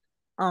happened.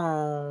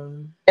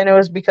 Um And it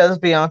was because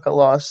Bianca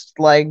lost.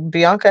 Like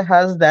Bianca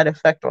has that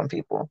effect on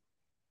people.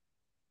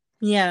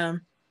 yeah.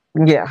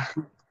 Yeah.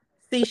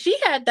 See, she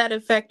had that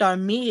effect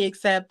on me,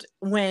 except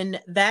when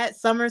that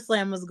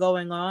SummerSlam was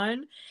going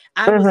on,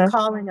 I was Hmm.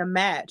 calling a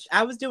match.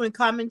 I was doing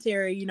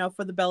commentary,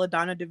 for the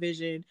Belladonna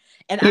division,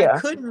 and I Yeah.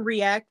 couldn't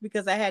react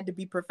because I had to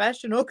be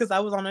professional because I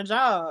was on a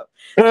job.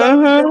 So it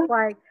was just Hmm.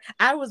 like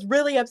I was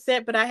really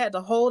upset, but I had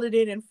to hold it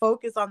in and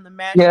focus on the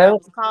match that I Yeah.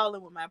 was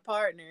calling with my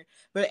partner.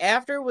 But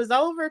after it was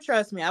over,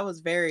 trust me, I was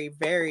very,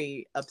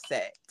 very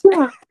upset.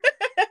 Yeah.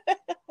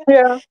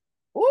 Yeah.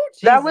 Oh,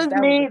 That Jesus, was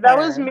that was a me. That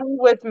was me time.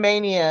 with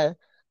Mania.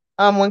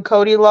 When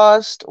Cody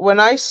lost. When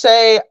I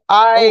say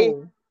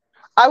Oh,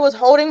 I was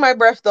holding my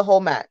breath the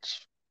whole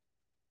match.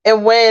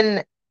 And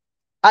when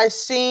I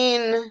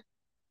seen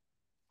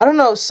I don't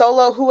know,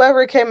 Solo,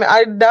 whoever came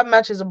in, that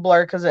match is a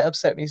blur because it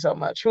upset me so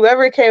much.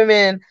 Whoever came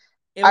in,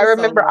 it I was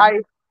remember solo.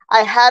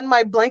 I had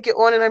my blanket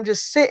on and I'm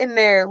just sitting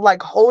there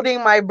like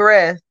holding my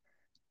breath,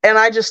 and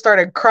I just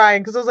started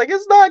crying because I was like,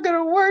 it's not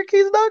gonna work.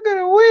 He's not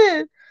gonna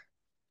win.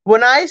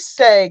 When I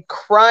say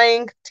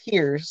crying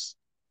tears,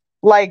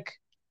 like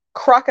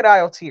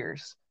crocodile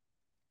tears,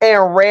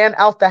 and ran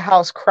out the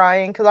house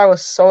crying because I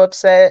was so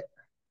upset,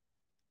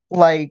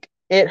 like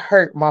it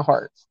hurt my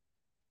heart.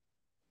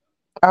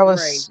 I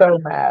was Right. so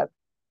mad.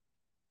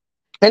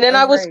 And then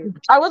Right.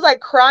 I was like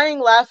crying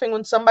laughing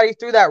when somebody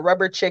threw that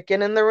rubber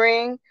chicken in the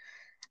ring.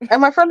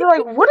 And my friends were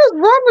like, "What is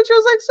wrong with you?" I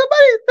was like,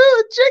 "Somebody threw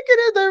a chicken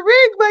in the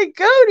ring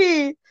by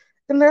Cody."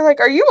 And they're like,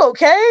 "Are you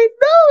okay?"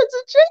 "No, it's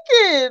a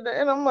chicken."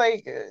 And I'm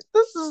like,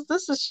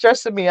 this is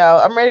stressing me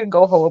out. I'm ready to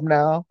go home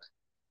now.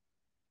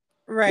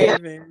 Yeah.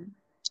 Raven.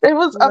 It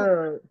was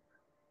Look.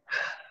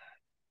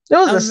 it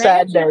was a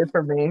sad day Imagine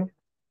for me.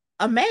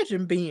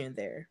 imagine being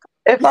there.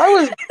 If I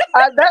was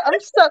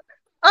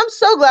I'm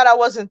so glad I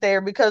wasn't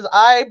there because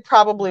I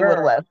probably would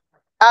have Girl. left.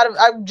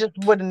 I just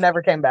would have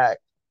never came back.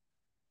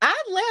 I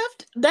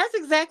left. That's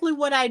exactly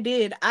what I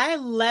did. I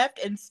left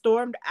and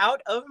stormed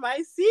out of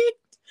my seat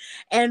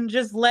and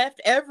just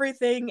left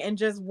everything and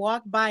just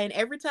walked by. And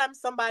every time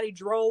somebody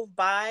drove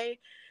by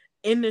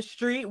in the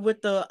street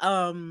with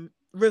Roman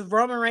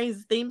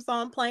Reigns' theme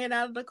song playing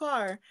out of the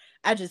car,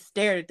 I just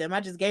stared at them.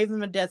 I just gave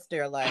them a death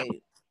stare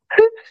like,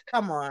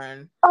 come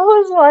on. I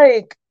was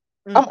like,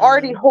 I'm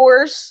already Mm-mm.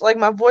 hoarse. Like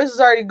my voice is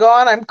already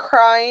gone. I'm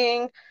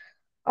crying.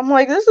 I'm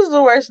like, this is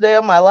the worst day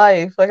of my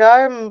life. Like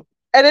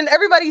And then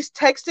everybody's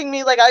texting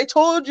me like, I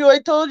told you, I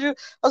told you. I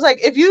was like,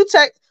 if you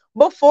text,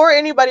 before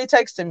anybody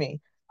texted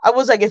me, I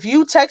was like, if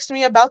you text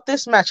me about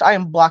this match, I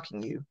am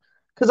blocking you.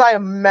 Because I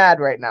am mad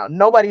right now.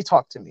 Nobody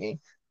talked to me.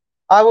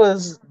 I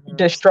was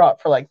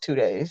distraught for like 2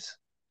 days.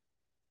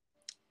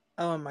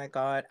 Oh my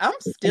God. I'm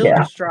still Yeah.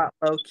 distraught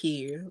low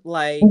key.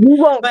 Like, You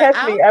won't but catch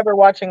me I'll ever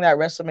watching that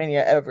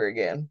WrestleMania ever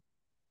again.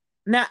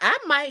 now I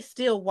might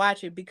still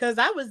watch it because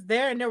I was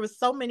there and there was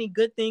so many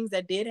good things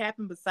that did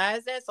happen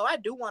besides that. So I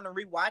do want to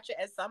rewatch it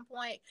at some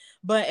point.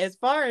 But as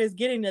far as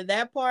getting to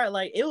that part,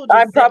 like it will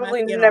I'm just set my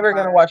probably skin on never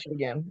gonna fire. watch it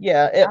again.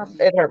 Yeah, it Um,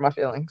 it hurt my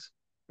feelings.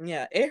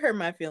 yeah, it hurt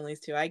my feelings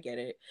too. I get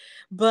it.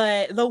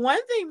 But the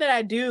one thing that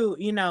I do,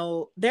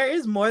 there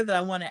is more that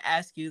I want to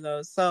ask you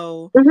though.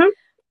 So Hmm.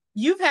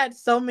 you've had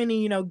so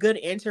many, good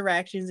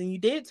interactions, and you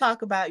did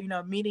talk about,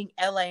 meeting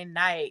LA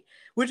Knight,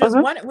 Hmm. which is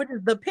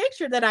the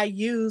picture that I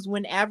used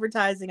when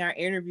advertising our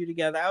interview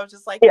together. I was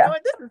just like, you know Yeah.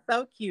 what, this is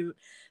so cute.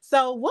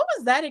 So what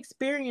was that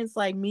experience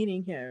like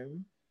meeting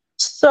him?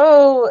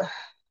 So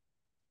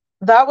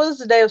that was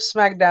the day of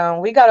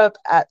SmackDown. We got up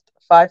at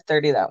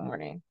 5:30 that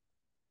morning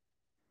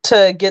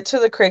to get to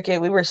the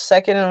cricket. We were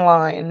second in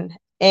line,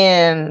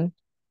 and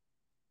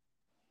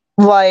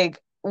like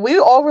we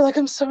all were like,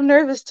 I'm so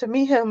nervous to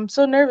meet him. I'm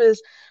so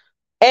nervous.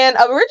 And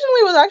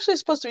originally it was actually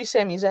supposed to be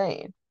Sami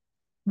Zayn,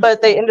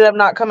 but they Mm. ended up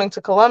not coming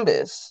to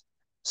Columbus.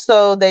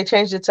 So they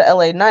changed it to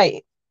LA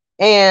Knight.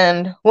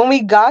 And when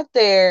we got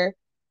there,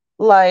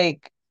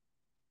 like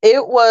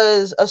it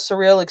was a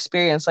surreal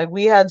experience. Like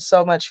we had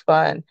so much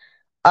fun.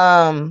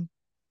 Um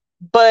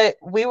but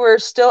we were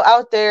still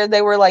out there.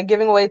 They were like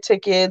giving away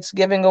tickets,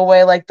 giving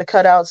away like the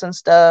cutouts and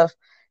stuff.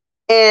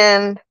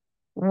 And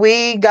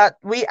we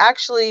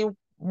actually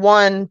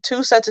won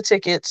two sets of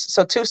tickets,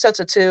 so two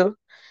sets of two,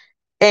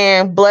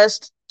 and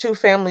blessed two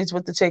families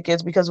with the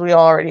tickets because we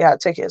already had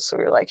tickets. So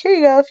we were like, here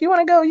you go. If you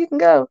want to go, you can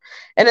go.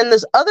 And then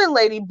this other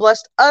lady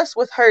blessed us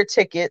with her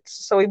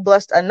tickets. So we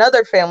blessed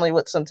another family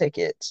with some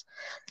tickets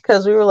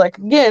because we were like,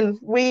 again,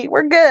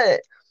 we're good.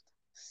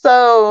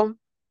 So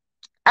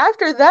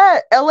after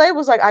that, LA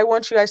was like, I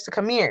want you guys to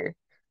come here.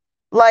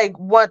 Like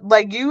what,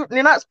 like you're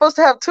not supposed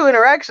to have two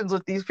interactions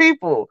with these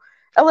people.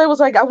 LA was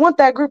like, I want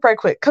that group right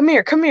quick. Come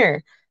here, come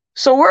here.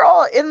 So we're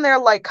all in there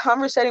like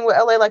conversating with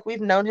LA like we've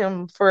known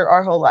him for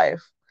our whole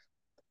life.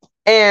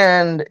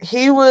 And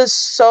he was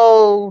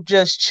so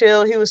just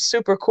chill. He was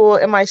super cool.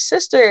 And my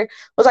sister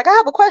was like, I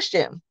have a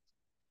question.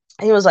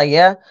 And he was like,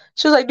 yeah.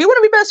 She was like, do you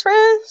want to be best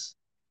friends?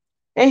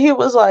 And he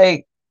was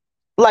like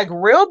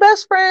real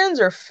best friends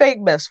or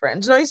fake best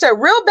friends? No, he said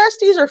real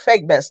besties or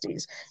fake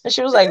besties. And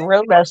she was like,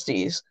 real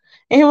besties.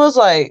 And he was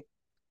like,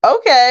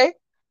 okay.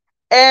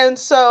 And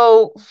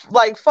so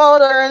like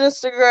followed her on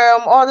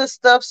Instagram, all this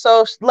stuff.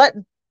 So let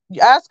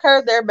ask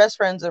her their best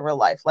friends in real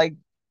life. Like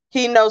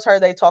he knows her,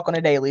 they talk on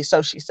a daily,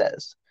 so she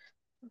says.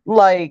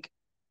 Like,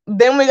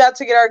 then we got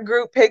to get our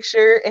group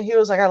picture, and he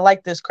was like, I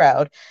like this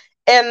crowd.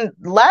 And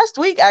last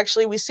week,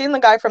 actually, we seen the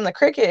guy from the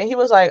cricket, and he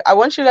was like, I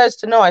want you guys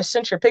to know I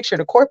sent your picture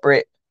to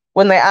corporate.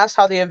 When they asked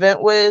how the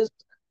event was,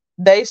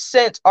 they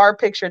sent our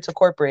picture to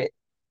corporate.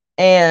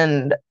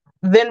 And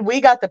then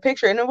we got the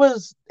picture, and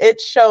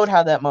it showed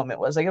how that moment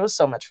was. Like, it was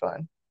so much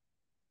fun.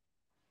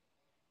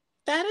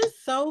 That is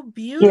so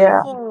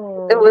Yeah,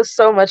 it beautiful. was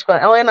so much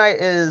fun. LA Knight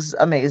is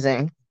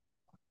amazing.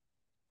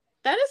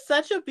 That is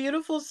such a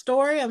beautiful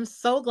story. I'm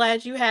so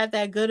glad you had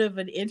that good of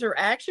an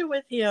interaction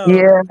with him.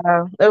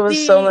 Yeah, it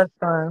was so See, much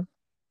fun.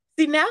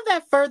 See, now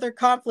that further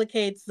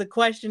complicates the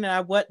question that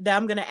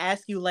I'm going to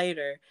ask you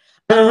later.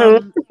 Hmm.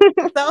 Um,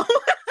 so,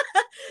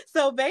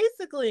 so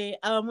basically,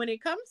 when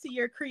it comes to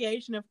your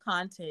creation of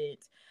content,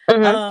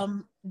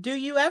 Hmm. do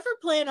you ever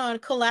plan on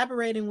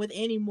collaborating with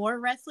any more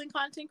wrestling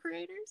content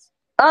creators?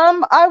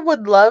 I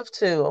would love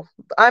to.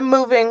 I'm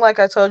moving, like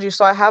I told you,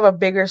 so I have a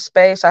bigger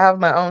space. I have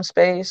my own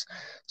space.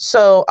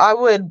 So I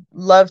would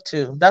love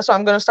to. That's why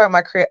I'm gonna start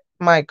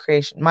my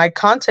creation, my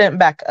content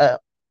back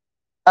up.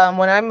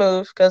 When I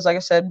move, because like I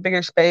said,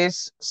 bigger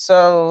space.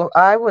 So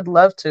I would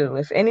love to.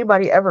 If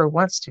anybody ever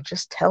wants to,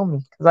 just tell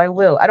me, because I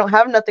will. I don't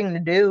have nothing to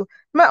do.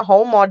 I'm at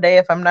home all day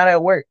if I'm not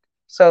at work.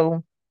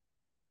 So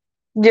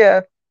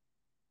yeah.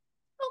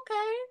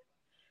 Okay.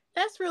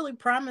 That's really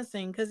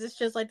promising because it's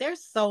just like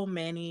there's so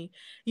many,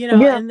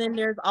 Yeah. and then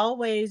there's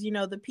always,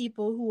 the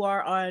people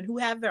who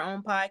have their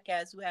own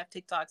podcasts, who have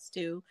TikToks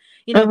too.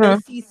 They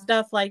Mhm. see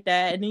stuff like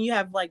that. And then you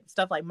have like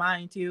stuff like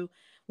mine too,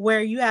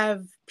 where you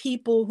have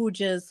people who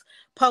just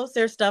post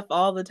their stuff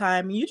all the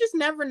time. You just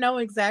never know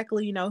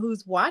exactly,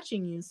 who's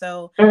watching you.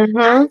 So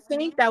I Mhm.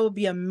 think that would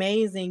be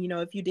amazing,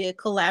 if you did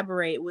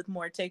collaborate with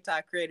more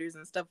TikTok creators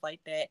and stuff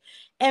like that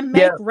and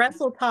make Yeah.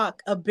 Wrestle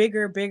Talk a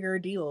bigger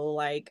deal.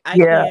 Like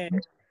Yeah.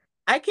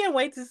 I can't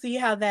wait to see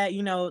how that,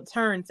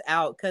 turns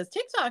out because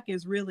TikTok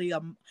is really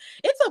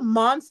it's a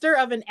monster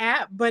of an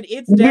app, but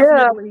it's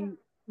Yeah. definitely,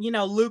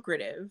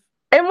 lucrative.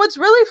 And what's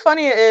really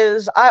funny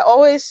is I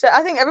always said,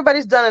 I think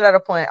everybody's done it at a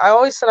point. I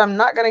always said I'm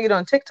not gonna get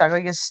on TikTok.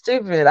 Like it's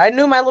stupid. I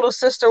knew my little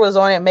sister was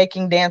on it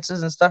making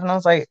dances and stuff, and I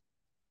was like,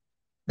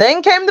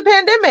 then came the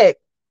pandemic,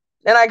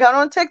 and I got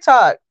on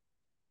TikTok.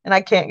 and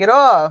I can't get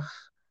off.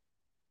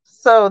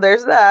 So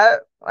there's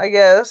that, I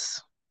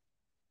guess.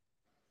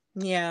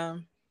 Yeah.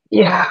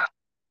 Yeah.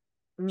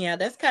 Yeah,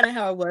 that's kind of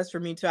how it was for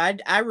me too.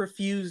 I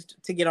refused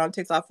to get on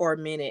TikTok for a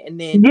minute, and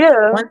then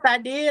Yeah. once I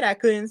did, I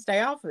couldn't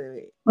stay off of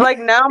it. Like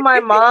now my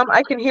mom,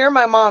 I can hear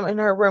my mom in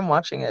her room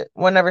watching it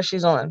whenever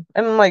she's on.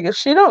 And I'm like, if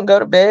she don't go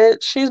to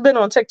bed, she's been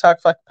on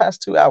TikTok for like the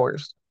past 2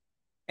 hours.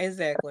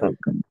 Exactly.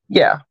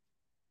 Yeah.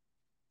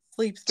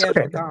 Sleep It's schedule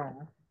crazy.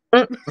 gone.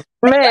 Mm,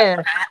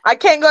 Man, I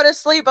can't go to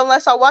sleep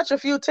unless I watch a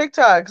few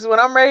TikToks. When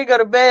I'm ready to go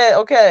to bed,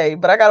 okay,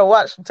 but I gotta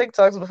watch some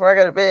TikToks before I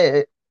go to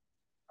bed.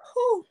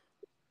 Whew.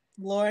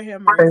 Lord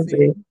have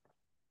Crazy. mercy.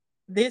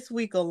 This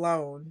week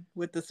alone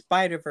with the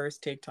Spider Verse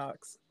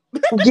TikToks.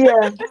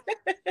 Yeah.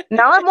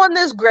 Now I'm on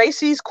this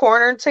Gracie's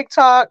Corner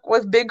TikTok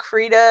with Big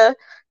Frida,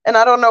 and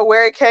I don't know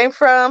where it came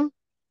from,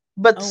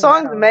 but the Oh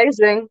song's wow.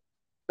 amazing.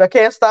 I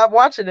can't stop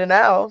watching it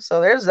now.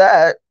 So there's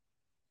that.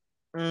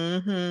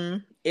 Mm-hmm.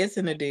 It's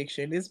an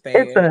addiction. It's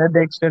It's an bad.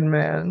 addiction,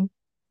 man.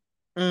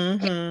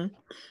 Mm-hmm.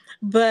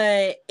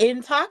 But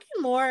in talking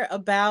more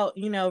about,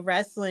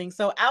 wrestling,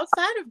 so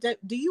outside of,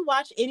 do you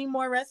watch any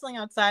more wrestling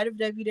outside of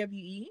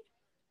WWE?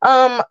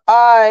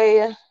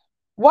 I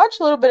watch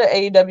a little bit of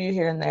AEW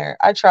here and there.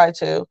 I try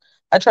to.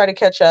 I try to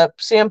catch up.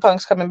 CM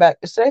Punk's coming back.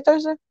 Is today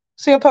Thursday?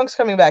 CM Punk's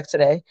coming back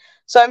today.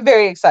 So I'm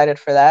very excited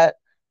for that.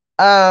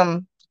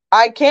 Um,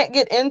 I can't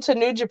get into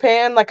New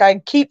Japan. Like I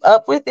keep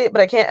up with it,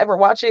 but I can't ever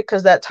watch it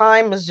because that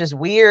time is just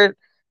weird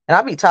and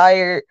I'll be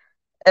tired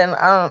and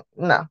I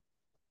don't know.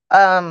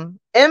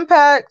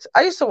 Impact,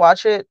 I used to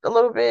watch it a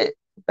little bit,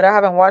 but I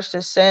haven't watched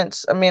it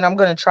since. I mean, I'm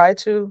gonna try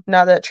to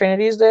now that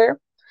Trinity's there.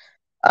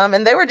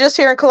 And they were just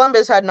here in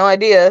Columbus, had no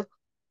idea,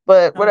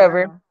 but Oh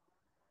whatever. wow.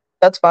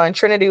 That's fine.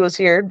 Trinity was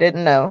here,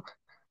 didn't know.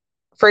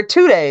 For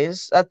 2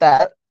 days at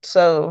that.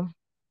 So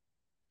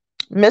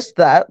missed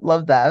that.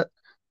 Love that.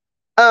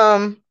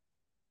 Um,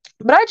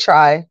 but I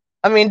try.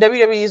 I mean,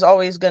 WWE is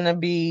always gonna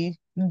be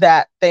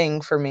that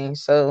thing for me.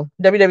 So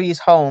WWE's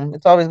home.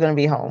 It's always gonna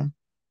be home.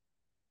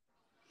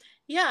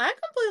 Yeah, I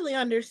completely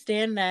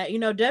understand that.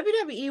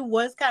 WWE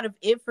was kind of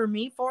it for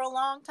me for a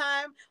long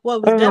time. Well,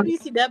 it was Mm-hmm.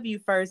 WCW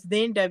first,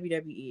 then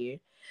WWE.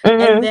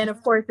 And Mm-hmm. then,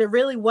 of course, there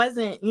really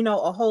wasn't,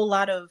 a whole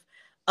lot of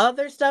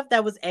other stuff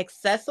that was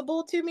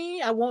accessible to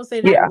me. I won't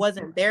say that it Yeah.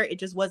 wasn't there, it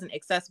just wasn't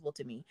accessible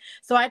to me.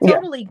 So I Yeah.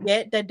 totally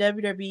get that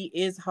WWE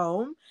is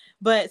home.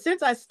 But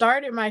since I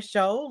started my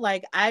show,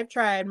 like I've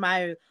tried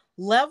my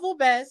level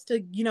best to,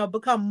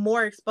 become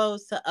more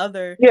exposed to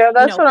other, Yeah,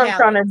 that's what I'm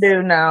trying to talents.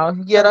 do now.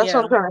 Yeah, So, that's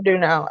what I'm yeah. trying to do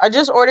now. I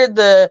just ordered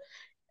the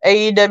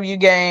AEW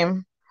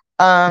game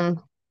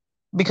um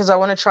because I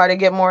want to try to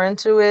get more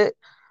into it.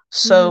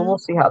 So we'll Hmm.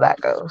 see how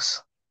that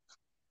goes.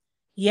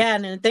 Yeah,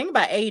 and then the thing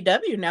about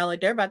AEW now,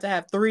 like they're about to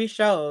have 3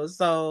 shows,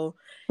 so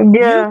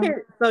Yeah.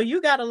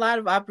 you got a lot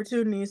of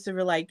opportunities to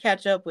like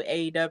catch up with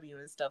AEW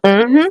and stuff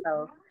like that. Mhm.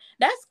 So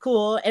that's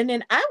cool. And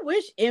then I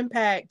wish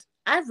Impact.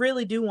 I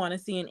really do want to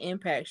see an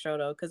Impact show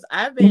though, because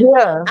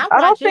Yeah. I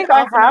I don't watch it think I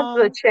off and have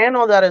the on.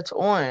 channel that it's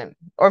on,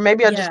 or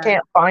maybe I just Yeah,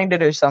 can't find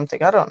it or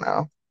something. I don't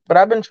know. But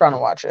I've been trying to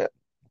watch it.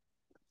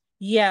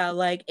 yeah,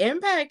 like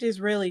Impact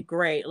is really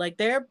great. Like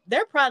their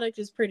product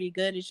is pretty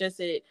good. It's just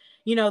that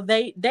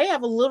they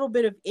have a little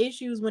bit of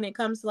issues when it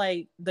comes to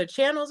like the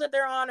channels that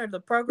they're on or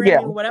the Yeah.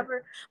 programming or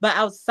whatever. But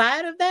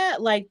outside of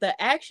that, like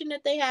the action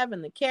that they have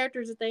and the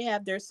characters that they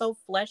have, they're so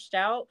fleshed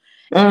out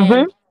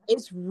Mhm. and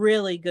it's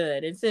really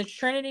good. And since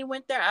Trinity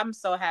went there, I'm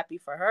so happy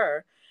for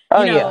her.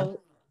 Oh You yeah.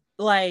 know,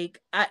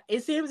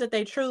 it seems that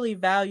they truly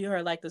value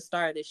her like the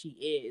star that she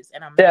is,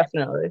 and I'm happy.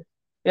 Definitely.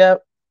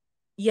 Yep.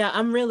 Yeah,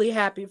 I'm really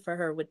happy for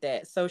her with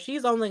that. So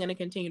she's only going to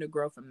continue to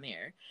grow from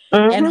there.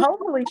 And Mhm.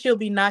 hopefully she'll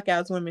be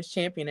Knockouts Women's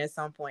Champion at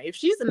some point. If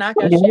she's a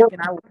Knockouts Yep.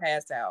 Champion, I will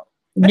pass out.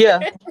 Yeah.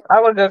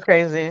 I would go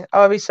crazy.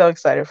 I would be so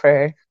excited for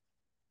her.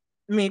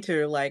 Me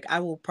too. Like I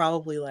will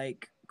probably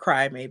like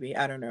cry maybe.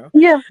 I don't know.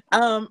 Yeah.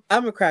 I'm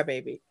a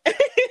crybaby.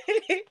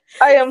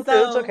 I am too.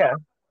 It's So okay.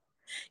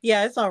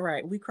 yeah, it's all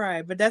right. We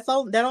cry, but that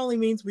only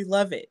means we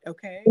love it,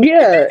 okay?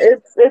 Yeah,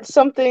 it's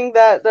something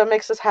that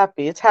makes us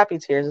happy. It's happy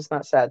tears. It's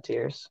not sad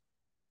tears.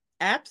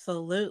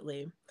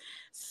 Absolutely.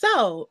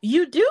 So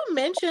you do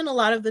mention a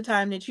lot of the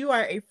time that you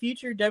are a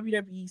future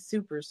WWE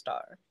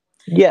superstar.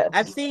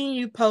 I've Yes. seen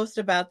you post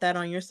about that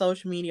on your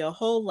social media a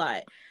whole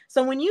lot.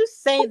 So when you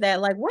say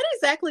that, like what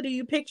exactly do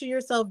you picture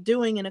yourself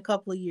doing in a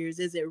couple of years?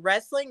 Is it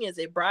wrestling? Is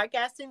it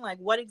broadcasting? Like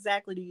what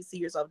exactly do you see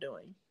yourself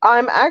doing?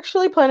 I'm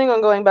actually planning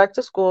on going back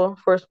to school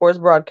for sports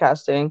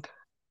broadcasting.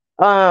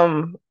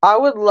 I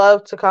would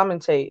love to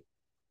commentate.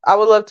 I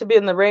would love to be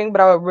in the ring,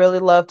 but I would really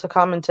love to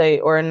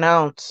commentate or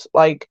announce.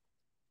 Like,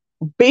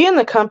 be in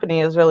the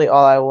company is really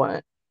all I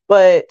want.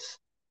 But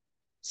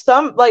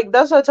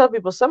that's what I tell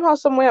people. Somehow,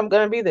 some way, I'm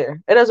gonna be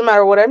there. It doesn't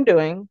matter what I'm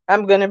doing.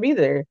 I'm gonna be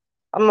there.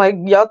 I'm like,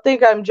 y'all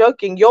think I'm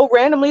joking? You'll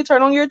randomly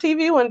turn on your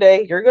TV one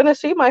day. You're gonna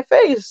see my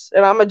face,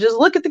 and I'm gonna just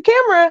look at the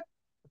camera.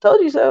 I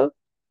told you so.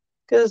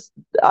 Because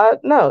I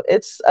no,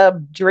 it's a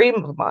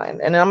dream of mine,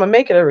 and I'm gonna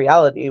make it a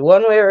reality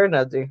one way or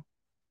another.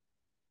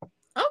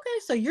 Okay,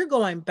 so you're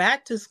going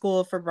back to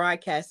school for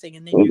broadcasting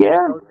and then you're going to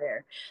Yeah, go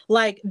there.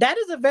 Like that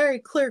is a very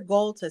clear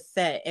goal to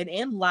set. And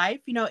in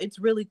life, it's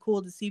really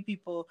cool to see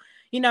people,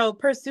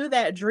 pursue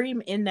that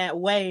dream in that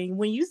way. And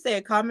when you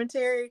said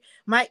commentary,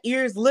 my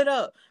ears lit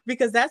up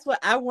because that's what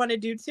I want to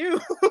do too.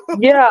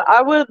 Yeah,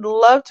 I would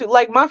love to.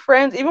 Like my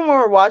friends, even when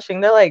we're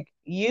watching, they're like,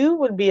 "You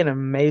would be an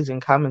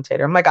amazing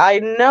commentator." I'm like, "I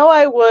know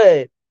I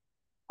would.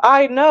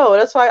 I know.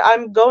 That's why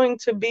I'm going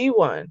to be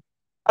one."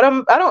 I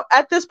don't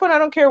at this point I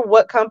don't care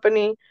what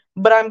company,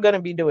 but I'm going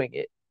to be doing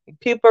it.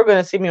 People are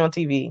going to see me on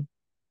TV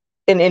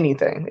in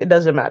anything. It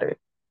doesn't matter.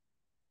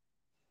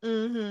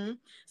 Mm-hmm.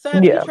 So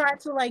have you Yeah. tried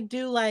to like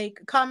do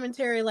like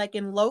commentary like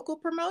in local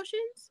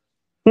promotions?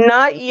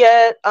 Not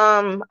yet.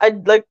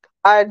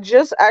 I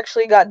just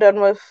actually got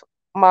done with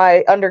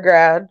my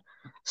undergrad.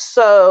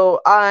 So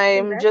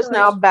I'm just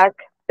now Congratulations. back.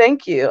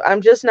 Thank you.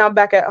 I'm just now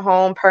back at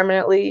home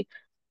permanently.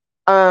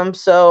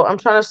 So I'm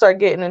trying to start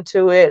getting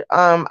into it.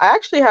 I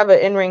actually have an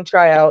in-ring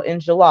tryout in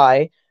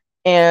July,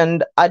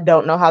 and I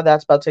don't know how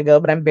that's about to go,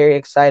 but I'm very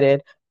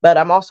excited. But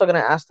I'm also going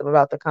to ask them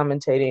about the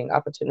commentating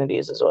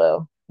opportunities as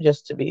well,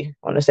 just to be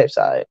on the safe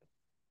side.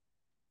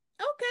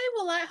 Okay,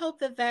 well, I hope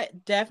that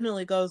that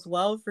definitely goes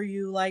well for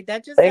you. Like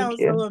that just Thank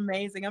sounds so you.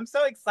 amazing. I'm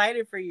so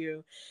excited for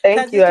you Thank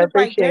because you. it's I just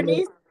like appreciate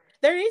it.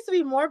 there needs to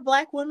be more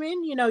Black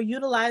women,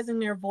 utilizing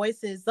their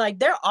voices. Like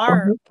there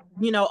are,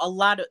 Hmm.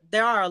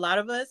 there are a lot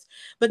of us,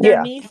 but there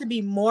Yeah. needs to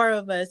be more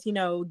of us,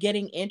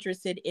 getting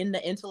interested in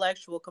the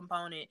intellectual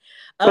component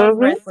of Hmm.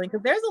 wrestling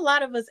because there's a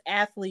lot of us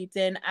athletes,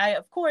 and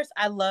of course,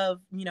 I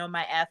love,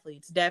 my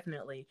athletes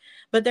definitely.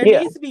 But there Yeah.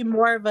 needs to be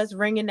more of us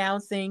ring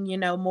announcing,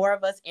 more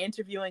of us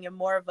interviewing, and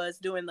more of us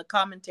doing the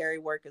commentary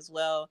work as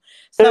well.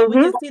 So we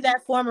Hmm. can see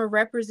that form of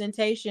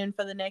representation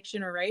for the next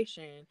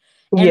generation.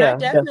 And I Yeah,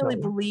 definitely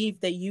definitely.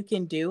 believe that you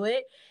can do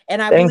it.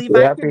 And I Thank believe you.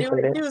 I I can do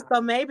appreciate it it. too.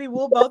 So maybe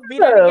we'll both be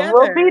there Yeah,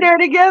 we'll be together. there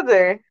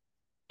together.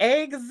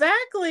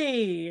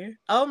 Exactly.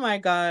 Oh my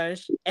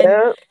gosh. And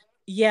Yeah.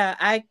 yeah,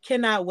 I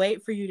cannot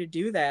wait for you to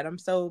do that. I'm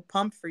so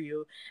pumped for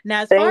you.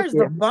 Now, as far Thank as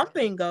the you.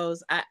 bumping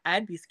goes,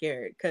 I'd be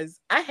scared because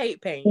I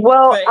hate pain.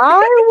 Well, But I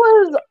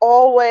was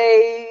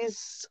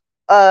always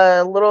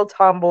a little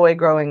tomboy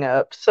growing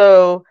up,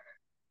 so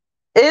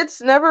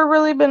it's never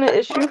really been an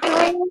issue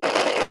for me.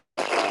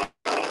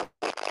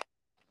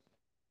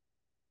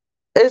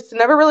 It's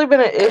never really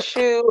been an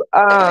issue.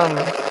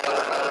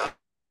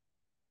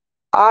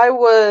 I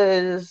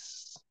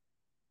was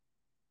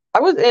I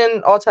was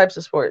in all types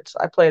of sports.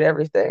 I played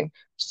everything.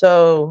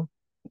 So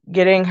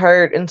getting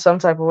hurt in some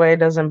type of way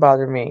doesn't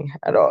bother me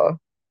at all.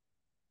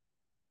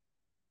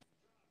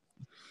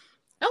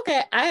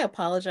 okay, I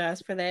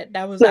apologize for that.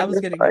 I No, was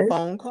you're getting a fine.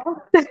 phone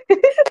call.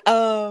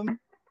 Um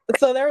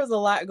so there was a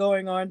lot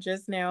going on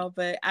just now,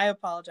 but I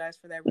apologize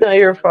for that No, really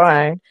you're long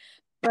sound. fine.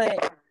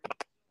 But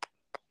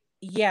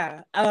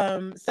yeah,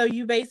 so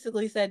you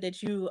basically said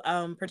that you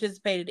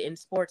participated in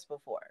sports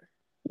before.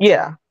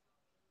 Yeah.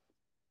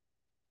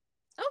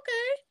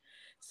 Okay.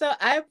 So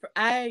I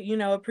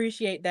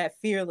appreciate that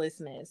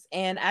fearlessness,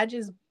 and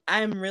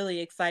I'm really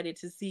excited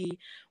to see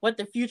what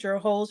the future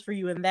holds for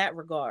you in that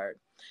regard.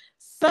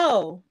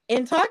 So,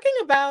 in talking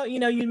about,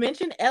 you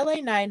mentioned LA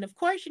Night, and of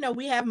course,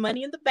 we have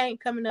Money in the Bank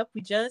coming up.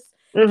 We just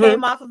Mhm.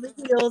 came off of the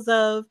heels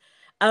of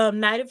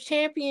Night of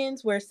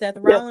Champions, where Seth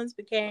Yep. Rollins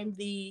became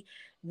the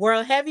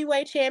world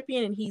heavyweight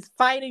champion, and he's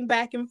fighting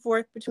back and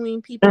forth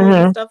between people and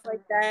Mhm. stuff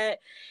like that.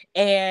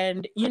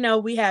 And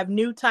we have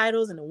new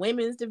titles in the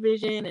women's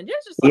division, and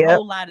there's just a Yep.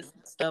 whole lot of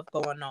stuff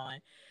going on.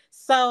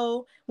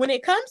 So when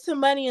it comes to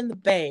Money in the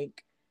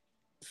Bank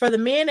for the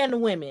men and the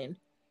women,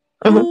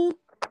 Mhm. who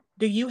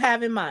do you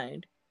have in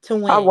mind to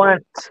I win?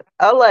 want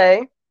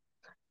LA.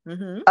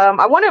 Hmm.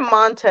 I wanted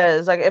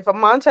Montez. Like if a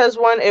Montez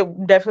won, it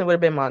definitely would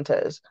have been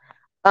Montez.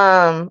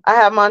 I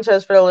have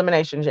Montez for the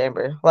Elimination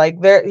Chamber.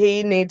 Like there,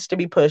 he needs to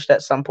be pushed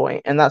at some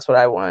point, and that's what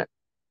I want.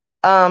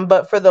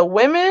 But for the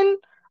women,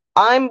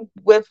 I'm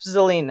with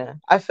Zelina.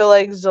 I feel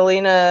like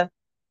Zelina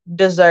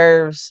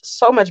deserves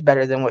so much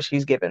better than what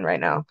she's given right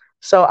now.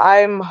 So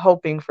I'm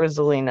hoping for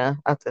Zelina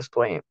at this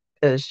point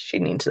because she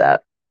needs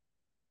that.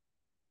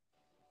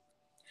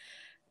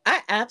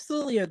 I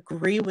absolutely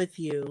agree with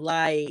you.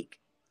 Like,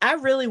 I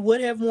really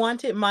would have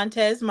wanted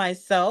Montez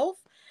myself.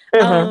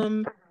 Hmm.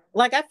 Um,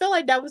 like I feel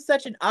like that was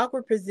such an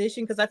awkward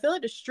position because I feel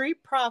like the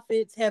Street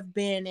Profits have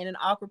been in an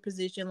awkward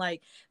position.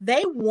 Like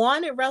they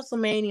wanted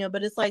WrestleMania,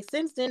 but it's like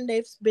since then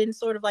they've been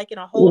sort of like in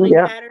a holding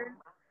Yep. pattern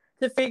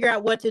to figure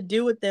out what to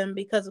do with them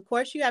because of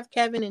course you have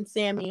Kevin and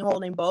Sammy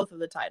holding both of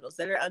the titles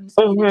that are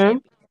undisputed Hmm.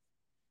 champions.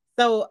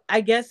 So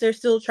I guess they're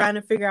still trying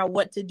to figure out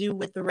what to do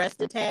with the rest of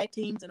the tag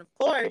teams. And of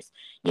course,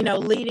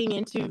 leading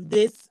into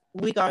this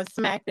week on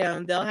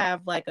SmackDown, they'll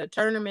have like a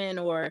tournament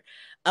or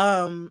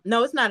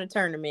no, it's not a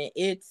tournament.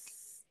 It's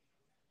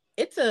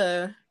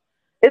a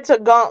It's a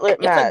gauntlet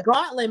it's a match.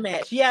 gauntlet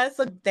match. Yeah,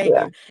 thank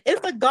Yeah. you.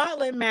 It's a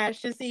gauntlet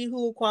match to see who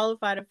will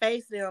qualify to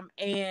face them.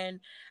 And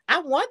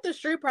I want the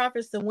Street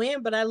Profits to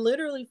win, but I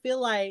literally feel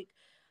like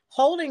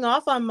holding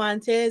off on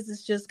Montez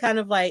is just kind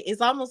of like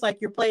it's almost like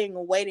you're playing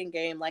a waiting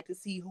game, like to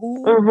see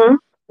who Hmm.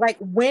 like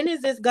when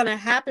is this gonna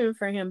happen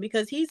for him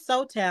because he's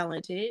so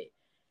talented.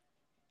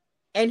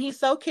 and he's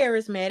so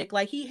charismatic.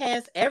 Like he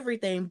has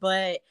everything,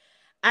 but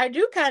I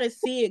do kind of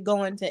see it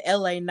going to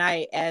LA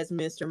Knight as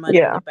Mr. Money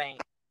in Yeah. the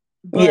Bank.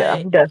 Yeah,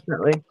 But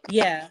definitely.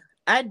 yeah,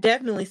 I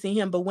definitely see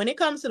him. But when it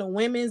comes to the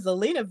women,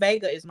 Zelina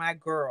Vega is my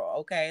girl.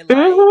 Okay, Hmm.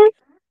 like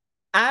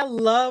I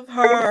love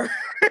her.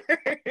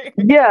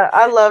 Yeah,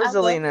 I love I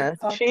love her Zelina.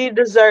 so She much.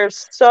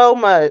 deserves so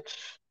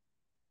much.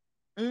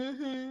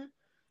 Mm-hmm.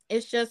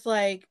 It's just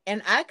like,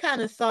 and I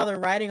kind of saw the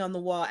writing on the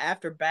wall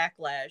after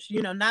Backlash.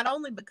 Not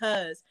only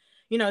because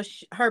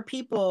her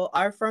people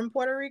are from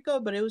Puerto Rico,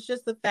 but it was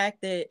just the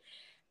fact that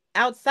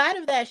outside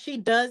of that, she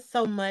does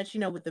so much,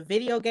 with the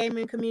video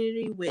gaming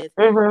community, with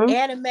Hmm.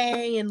 anime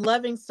and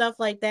loving stuff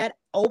like that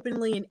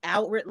openly and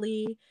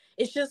outwardly.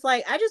 It's just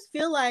like, I just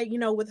feel like,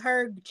 with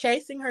her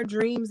chasing her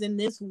dreams in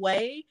this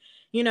way,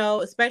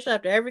 especially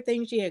after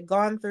everything she had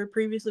gone through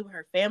previously with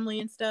her family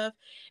and stuff,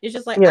 it's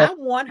just like, Yeah. I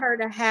want her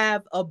to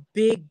have a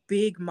big,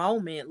 big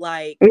moment.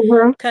 Like,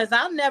 Hmm. because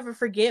I'll never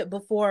forget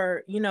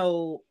before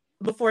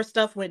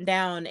stuff went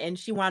down and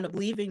she wound up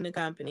leaving the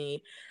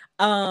company.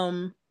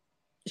 Um,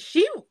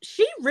 she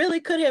really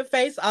could have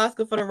faced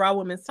Oscar for the Raw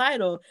Women's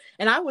title,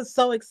 and I was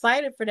so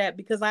excited for that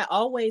because I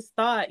always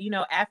thought,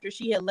 after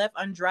she had left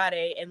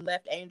Andrade and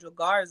left Angel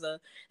Garza,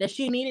 that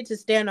she needed to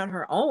stand on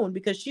her own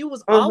because she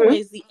was Hmm.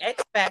 always the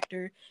X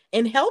factor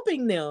in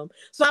helping them.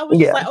 So I was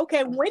just Yeah. like,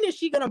 okay, when is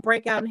she gonna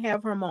break out and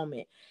have her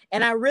moment?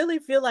 And I really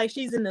feel like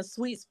she's in the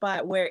sweet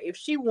spot where if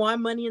she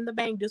won Money in the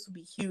Bank, this would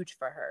be huge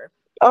for her.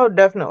 Oh,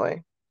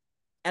 definitely.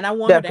 And I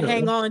want her to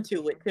hang Definitely. on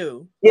to it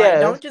too. Like,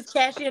 Yes. don't just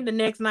cash in the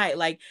next night.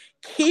 Like,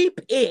 keep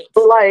it.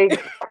 Like,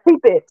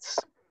 keep it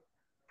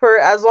for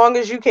as long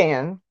as you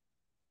can.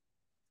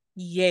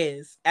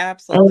 Yes, Hmm.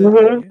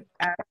 absolutely.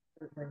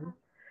 Absolutely.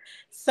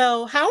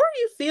 So, how are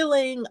you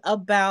feeling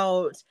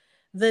about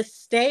the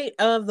state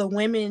of the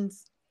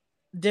women's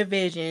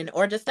division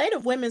or the state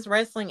of women's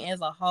wrestling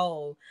as a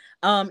whole,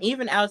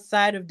 even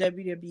outside of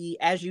WWE,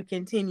 as you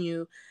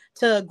continue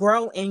to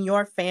grow in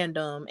your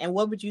fandom? And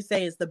what would you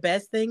say is the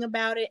best thing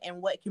about it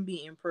and what can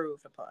be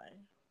improved upon?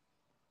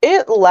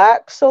 It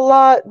lacks a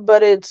lot,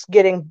 but it's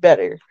getting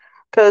better.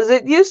 Because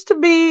it used to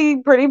be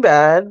pretty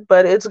bad,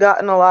 but it's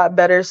gotten a lot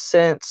better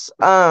since.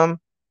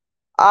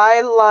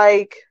 I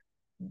like.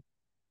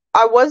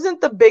 I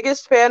wasn't the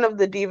biggest fan of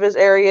the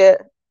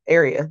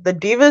the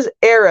Divas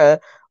era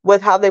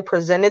with how they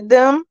presented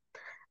them.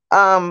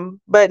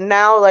 But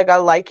now like I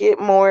like it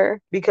more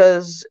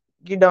because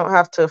you don't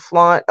have to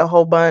flaunt a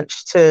whole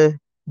bunch to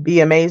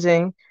be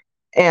amazing,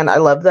 and I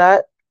love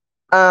that.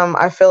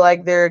 I feel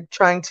like they're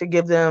trying to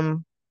give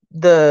them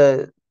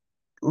the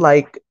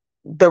like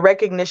the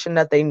recognition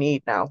that they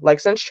need now. Like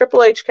since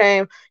Triple H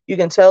came, you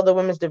can tell the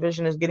women's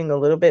division is getting a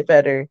little bit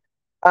better.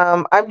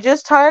 I'm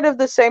just tired of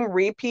the same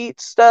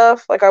repeat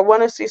stuff. Like I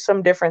want to see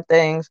some different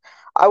things.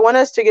 I want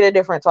us to get a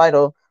different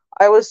title.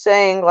 I was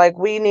saying like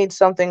we need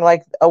something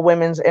like a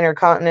women's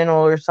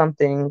intercontinental or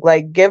something.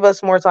 Like give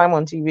us more time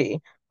on TV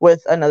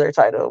with another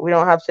title. We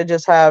don't have to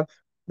just have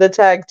the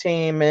tag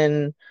team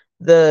and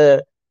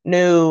the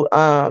new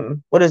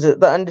what is it,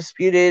 the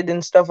undisputed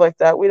and stuff like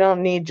that. We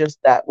don't need just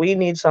that. We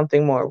need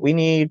something more. We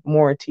need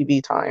more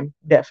TV time,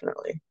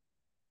 definitely.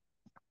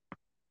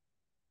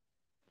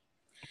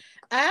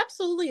 I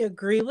absolutely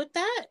agree with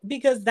that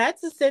because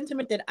that's a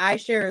sentiment that I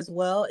share as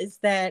well. Is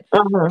that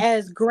Uh-huh.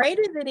 as great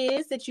as it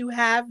is that you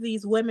have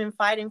these women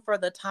fighting for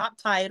the top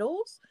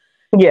titles,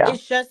 Yeah.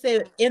 it's just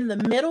that in the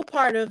middle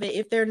part of it,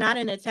 if they're not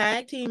in a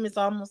tag team, it's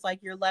almost like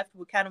you're left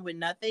with kind of with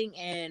nothing,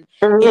 and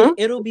Mm-hmm.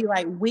 it'll be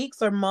like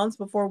weeks or months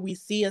before we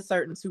see a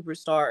certain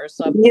superstar or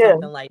Yeah.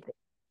 something like that.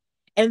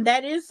 And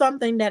that is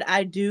something that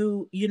I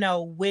do,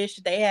 wish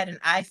they had an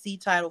IC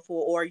title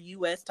for or a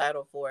US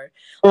title for.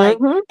 Like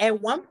Mm-hmm.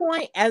 at one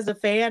point as a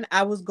fan,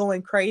 I was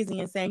going crazy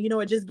and saying,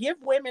 just give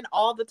women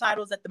all the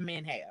titles that the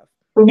men have.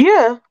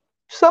 Yeah.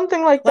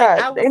 Something like Like that.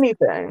 I was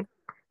Anything.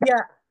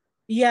 yeah,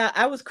 yeah,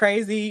 I was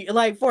crazy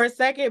like for a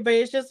second, but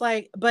it's just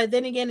like, but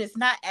then again, it's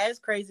not as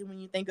crazy when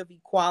you think of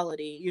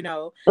equality.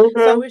 So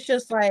Mm-hmm. it's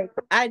just like,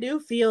 I do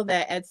feel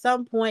that at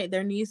some point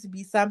there needs to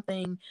be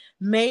something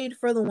made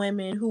for the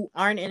women who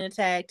aren't in a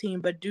tag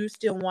team, but do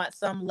still want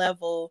some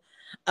level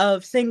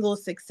of single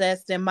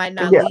success that might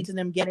not Yeah, lead to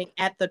them getting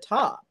at the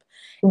top.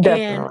 And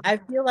definitely.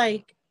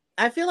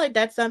 I feel like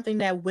that's something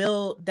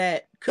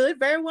that could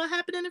very well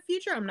happen in the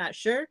future. I'm not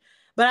sure.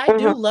 But I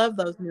Mm-hmm. do love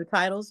those new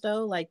titles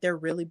though. Like they're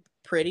really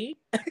pretty.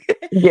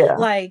 Yeah.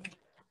 Like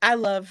I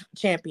love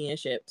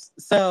championships.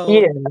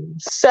 Yeah. So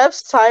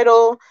Seth's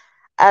title,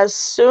 as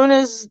soon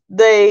as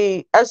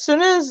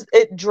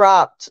it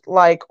dropped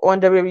like on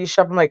WWE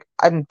Shop, I'm like,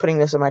 I'm putting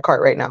this in my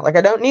cart right now. Like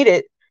I don't need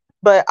it,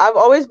 but I've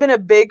always been a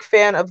big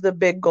fan of the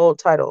big gold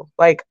title.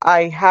 Like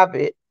I have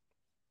it.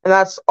 And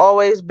that's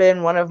always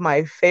been one of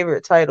my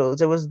favorite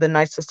titles. It was the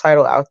nicest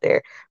title out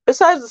there.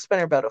 Besides the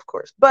spinner belt, of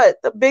course. But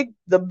the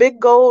big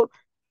gold,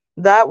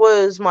 that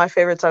was my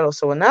favorite title.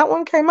 So when that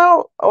one came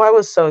out, oh, I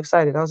was so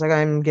excited. I was like,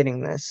 I'm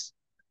getting this.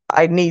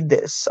 I need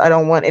this. I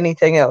don't want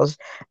anything else.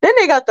 Then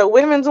they got the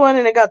women's one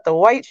and they got the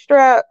white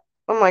strap.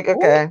 I'm like, ooh,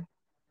 okay,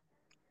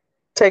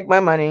 take my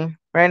money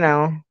right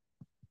now.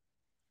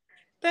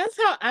 That's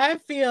how I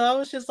feel. I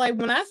was just like,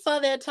 when I saw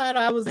that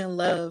title, I was in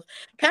love.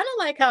 Kind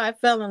of like how I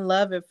fell in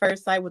love at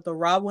first sight with the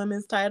Raw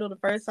Women's title the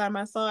first time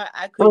I saw it.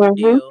 I couldn't Hmm.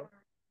 deal.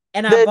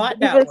 And I The bought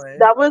that Divas, one.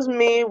 that was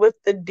me with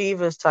the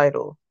Divas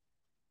title.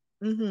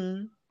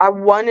 Mm-hmm. I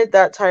wanted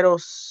that title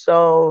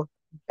so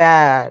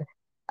bad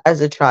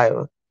as a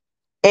child.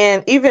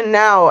 And even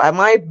now, at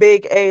my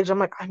big age, I'm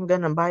like, I'm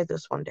gonna buy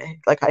this one day.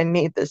 Like, I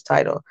need this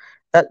title.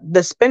 That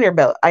the spinner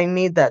belt, I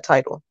need that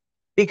title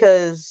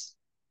because,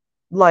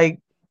 like,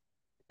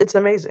 it's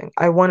amazing.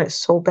 I want it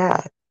so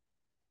bad.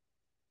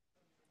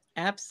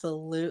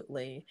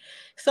 Absolutely.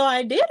 So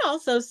I did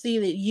also see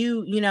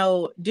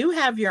that do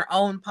have your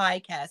own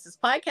podcast. Is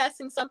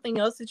podcasting something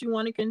else that you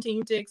want to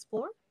continue to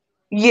explore?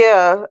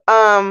 Yeah.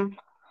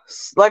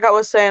 Like I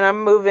was saying,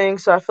 I'm moving,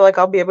 so I feel like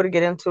I'll be able to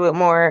get into it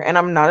more. And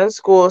I'm not in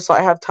school, so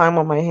I have time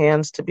on my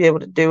hands to be able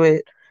to do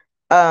it.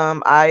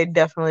 I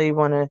definitely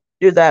want to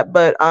do that,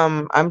 but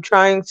I'm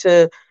trying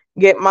to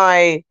get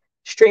my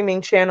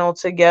streaming channel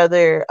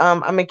together. I'm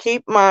gonna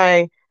keep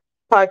my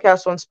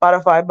podcast on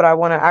Spotify, but I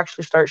want to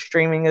actually start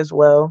streaming as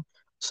well.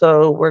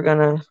 So we're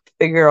gonna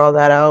figure all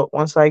that out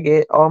once I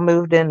get all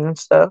moved in and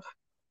stuff.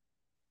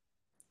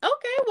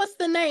 Okay, what's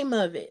the name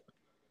of it?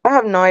 I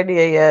have no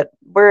idea yet.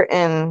 We're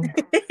in.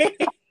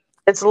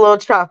 It's a little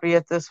choppy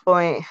at this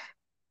point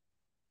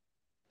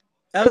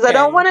because I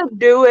don't Okay. want to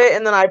do it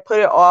and then I put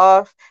it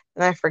off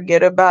and I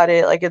forget about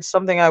it. Like it's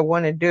something I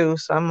want to do,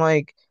 so I'm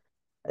like,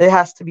 it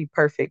has to be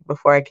perfect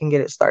before I can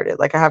get it started.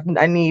 Like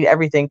I need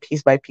everything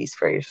piece by piece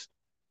first.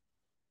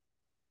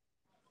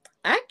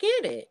 I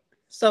get it.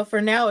 So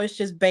for now, it's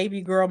just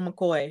Baby Girl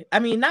McCoy. I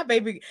mean, not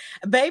Baby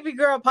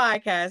Girl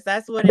podcast.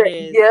 That's what it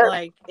is. Yep,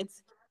 Like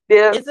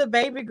yep. it's a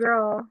baby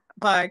girl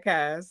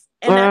podcast,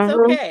 and that's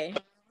Mhm. okay.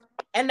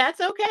 And that's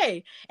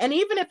okay. And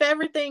even if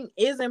everything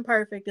isn't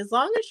perfect, as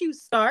long as you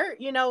start,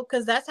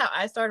 because that's how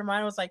I started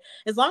mine. I was like,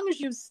 as long as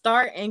you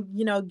start and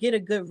get a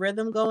good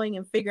rhythm going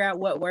and figure out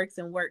what works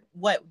and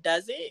what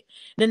doesn't,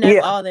 then that's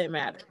Yeah, all that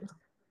matters.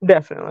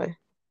 definitely.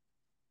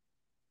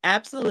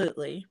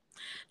 Absolutely.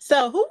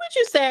 So, who would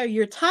you say are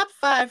your top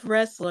 5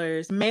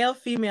 wrestlers, male,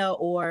 female,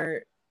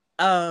 or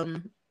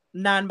um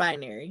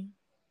non-binary?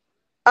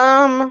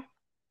 Um,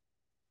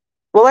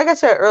 well, like I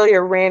said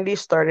earlier, Randy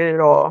started it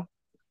all.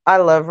 I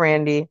love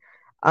Randy.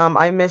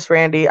 I miss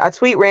Randy. I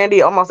tweet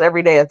Randy almost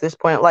every day at this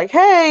point, like,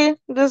 "Hey,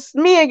 just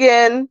me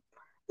again.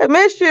 I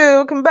miss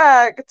you. Come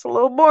back. It's a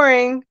little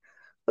boring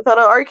without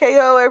an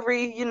RKO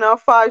every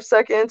 5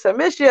 seconds. I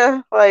miss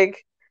you."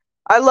 Like,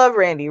 I love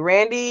Randy.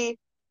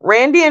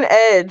 Randy and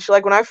Edge.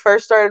 Like when I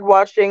first started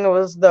watching, it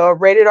was the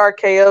rated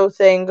RKO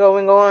thing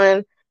going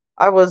on.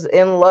 I was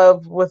in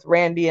love with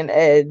Randy and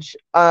Edge.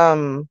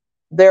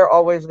 They're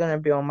always gonna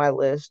be on my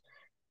list.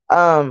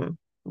 Um,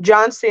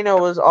 John Cena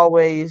was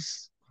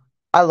always.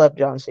 I love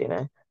John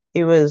Cena.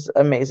 He was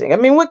amazing. I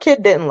mean, what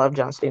kid didn't love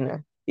John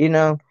Cena? You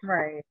know.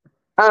 Right.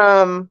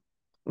 Um,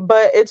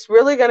 but it's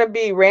really gonna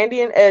be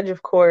Randy and Edge,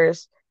 of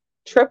course.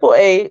 Triple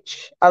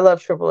H. I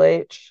love Triple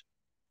H.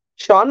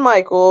 Shawn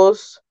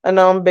Michaels. I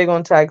know I'm big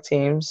on tag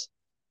teams.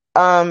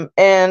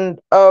 And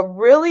a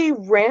really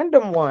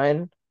random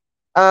one.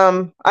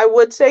 I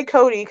would say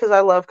Cody because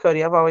I love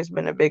Cody. I've always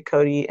been a big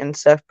Cody and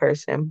Seth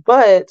person,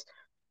 but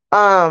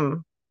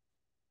um,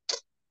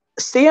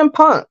 CM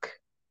Punk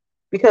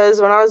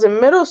because when I was in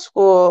middle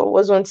school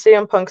was when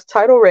CM Punk's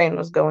title reign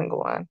was going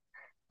on,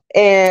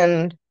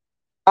 and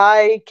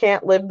I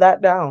can't live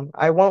that down.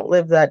 I won't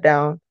live that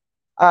down.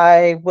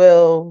 I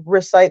will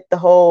recite the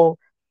whole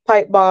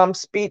pipe bomb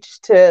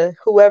speech to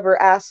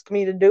whoever asked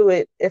me to do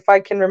it if I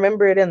can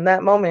remember it in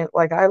that moment.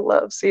 Like I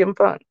love CM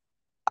Punk.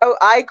 Oh,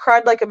 I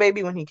cried like a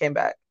baby when he came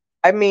back.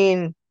 I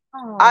mean,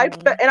 Oh.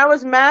 and I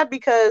was mad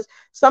because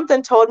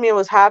something told me it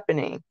was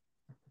happening,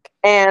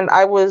 and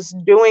I was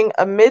doing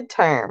a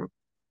midterm,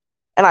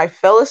 and I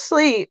fell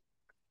asleep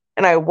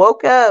and I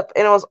woke up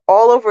and it was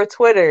all over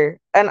Twitter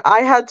and I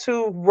had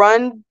to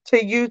run to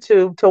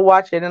YouTube to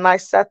watch it and I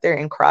sat there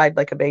and cried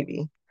like a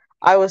baby.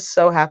 I was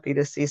so happy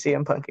to see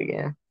CM Punk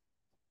again.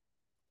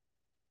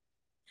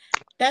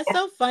 That's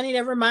so funny.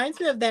 That reminds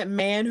me of that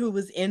man who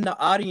was in the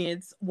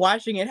audience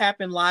watching it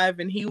happen live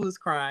and he was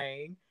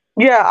crying.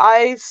 Yeah,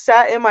 I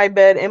sat in my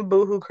bed and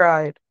boohoo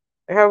cried.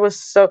 I was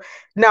so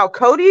now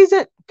Cody's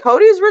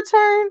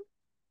return.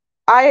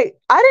 I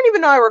didn't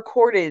even know I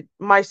recorded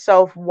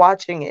myself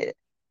watching it,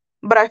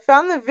 but I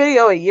found the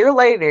video a year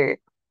later,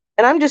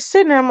 and I'm just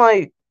sitting there. I'm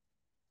like,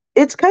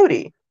 it's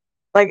Cody.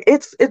 Like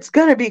it's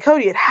gonna be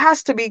Cody. It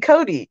has to be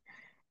Cody.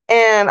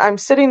 And I'm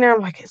sitting there,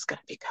 I'm like, it's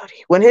gonna be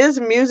Cody. When his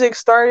music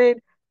started,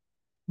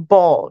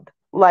 bawled.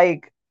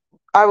 Like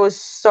I was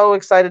so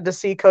excited to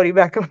see Cody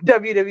back in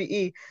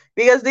WWE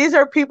because these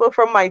are people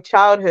from my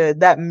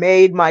childhood that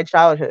made my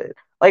childhood.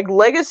 Like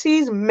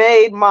legacies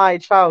made my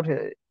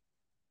childhood.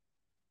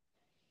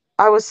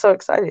 I was so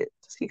excited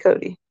to see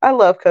Cody. I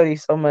love Cody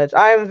so much.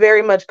 I am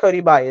very much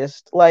Cody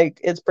biased. Like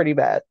it's pretty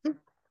bad.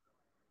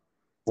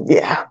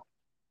 Yeah.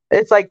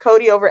 It's like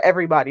Cody over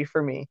everybody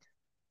for me.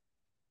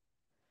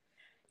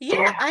 Yeah,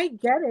 Yeah. I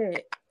get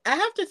it. I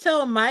have to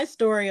tell my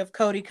story of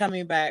Cody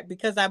coming back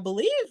because I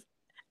believe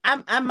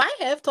I might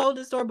have told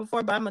this story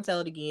before, but I'm gonna tell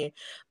it again.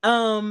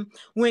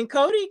 When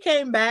Cody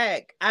came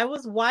back, I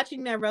was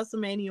watching that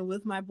WrestleMania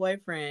with my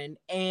boyfriend,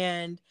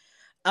 and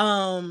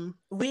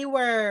we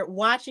were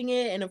watching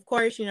it, and of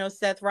course,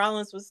 Seth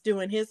Rollins was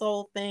doing his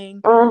whole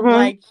thing, Mm-hmm.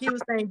 like he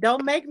was saying,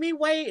 "Don't make me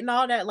wait," and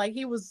all that. Like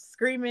he was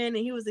screaming and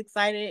he was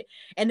excited,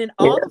 and then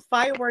all Yeah. the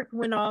fireworks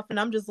went off, and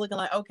I'm just looking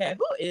like, okay,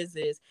 who is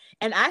this?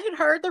 And I had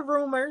heard the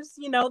rumors,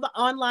 the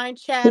online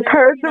chatter,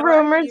 Heard the I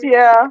rumors, hear it,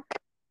 yeah.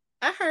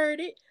 I heard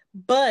it,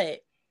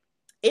 but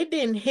it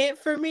didn't hit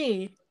for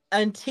me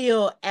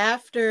until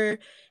after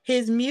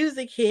his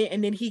music hit,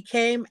 and then he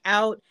came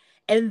out,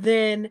 and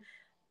then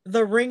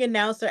the ring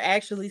announcer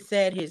actually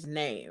said his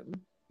name.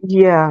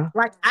 Yeah.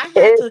 Like I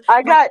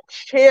got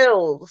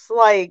chills.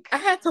 I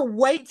had to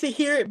wait to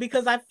hear it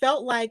because I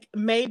felt like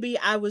maybe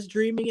I was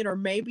dreaming it or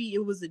maybe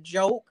it was a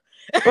joke.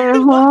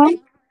 Mm-hmm. Like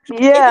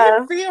it didn't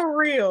Yeah. feel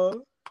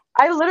real.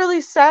 I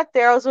literally sat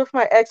there. I was with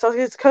my ex. I was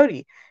like, it's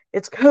Cody.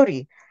 It's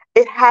Cody.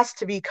 It has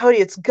to be Cody.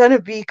 It's gonna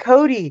be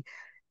Cody.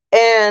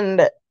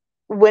 And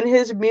when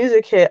his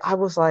music hit, I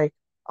was like,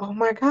 oh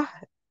my God,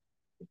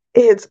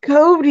 it's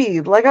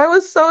Cody. Like, I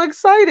was so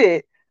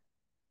excited.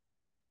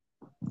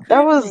 That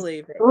Couldn't was,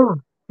 believe it. oh,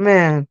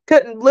 man,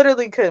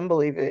 literally couldn't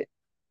believe it.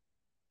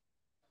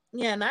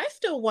 Yeah, and I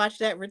still watch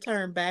that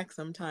return back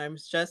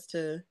sometimes just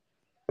to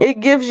It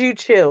gives you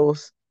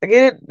chills. Like,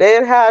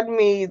 it had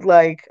me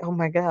like, oh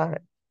my God.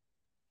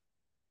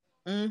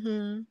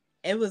 mhm.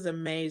 It was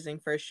amazing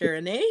for sure.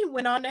 And then he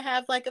went on to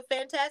have like a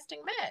fantastic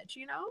match,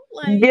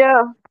 Like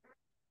Yeah.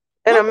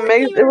 And what more can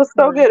amazing. you It ask was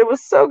so for? good. It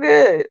was so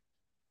good.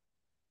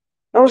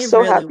 I was It so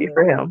really happy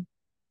for was. him.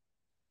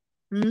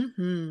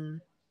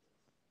 Mhm.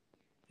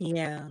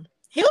 Yeah.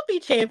 He'll be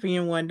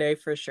champion one day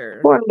for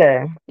sure. One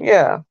day.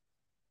 Yeah.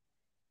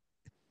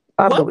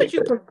 I What believe would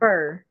you it.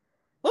 prefer?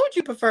 What would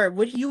you prefer?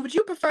 Would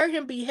you prefer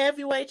him be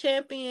heavyweight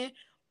champion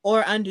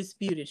or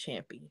undisputed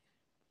champion?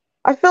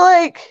 I feel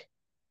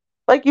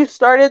like you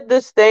started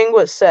this thing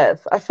with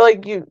Seth. I feel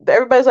like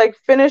everybody's like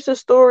finish the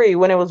story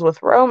when it was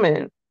with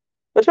Roman,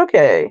 which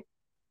okay,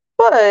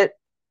 but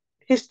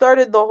he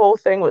started the whole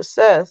thing with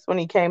Seth when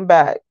he came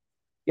back.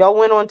 Y'all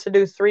went on to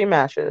do 3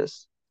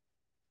 matches.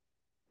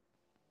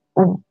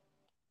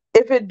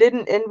 If it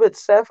didn't end with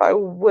Seth, I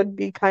would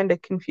be kind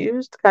of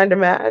confused, kind of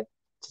mad.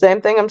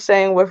 Same thing I'm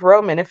saying with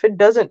Roman. If it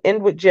doesn't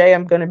end with Jay,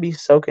 I'm gonna be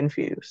so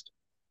confused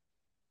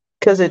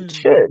because it Mm.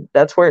 should.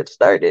 That's where it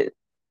started.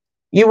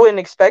 You wouldn't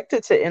expect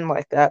it to end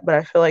like that, but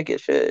I feel like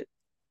it should.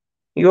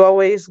 You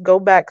always go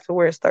back to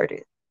where it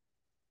started.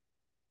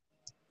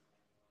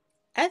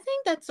 I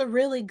think that's a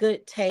really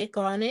good take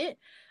on it.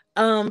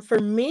 For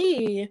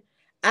me,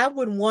 I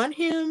would want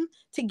him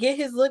to get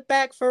his look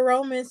back for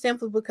Roman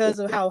simply because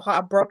of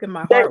how broken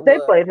my heart They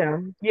was. played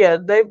him. Yeah,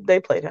 they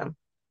played him.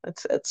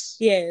 It's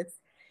Yes.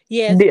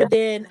 Yes, yeah. but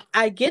then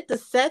I get the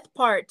Seth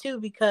part too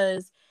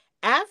because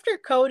after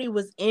Cody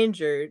was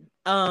injured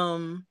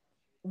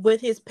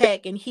with his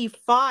pec and he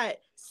fought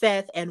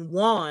Seth and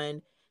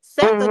won,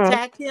 Seth Mhm.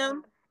 attacked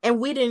him and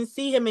we didn't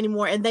see him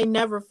anymore and they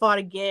never fought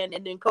again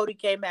and then Cody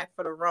came back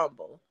for the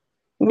Rumble.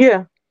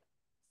 Yeah.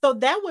 So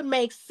that would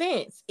make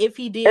sense if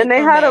he did And they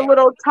come had a back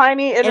little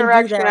tiny and do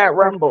interaction that at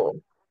Rumble.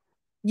 Rumble.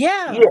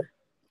 Yeah.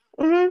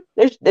 Yeah.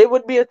 It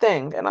would be a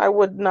thing, and I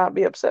would not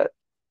be upset.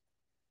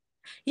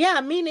 Yeah,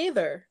 me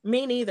neither.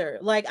 Me neither.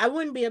 Like I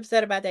wouldn't be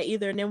upset about that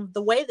either. And then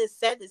the way that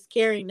Seth is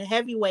carrying the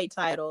heavyweight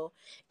title,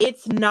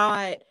 it's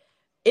not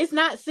it's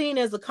not seen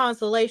as a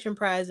consolation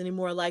prize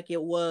anymore like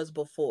it was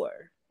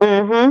before.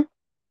 Mhm.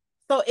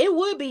 So it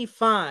would be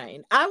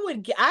fine. I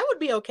would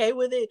be okay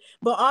with it.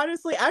 But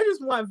honestly, I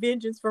just want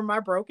vengeance for my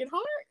broken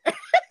heart.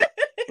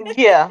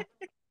 Yeah,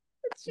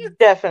 It's just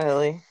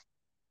definitely.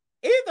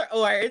 either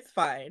or. It's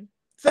fine.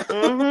 So,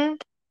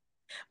 Mhm.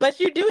 but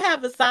you do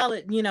have a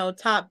solid,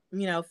 top,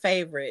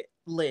 favorite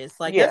list.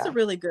 Like that's a Yeah.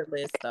 really good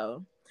list,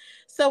 though.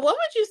 So, what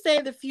would you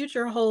say the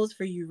future holds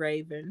for you,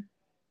 Raven?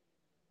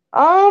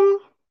 Um,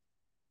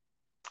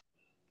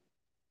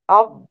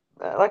 I'll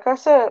like I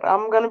said,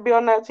 I'm gonna be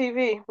on that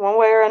TV one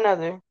way or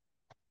another.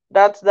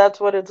 That's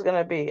what it's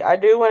gonna be. I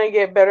do want to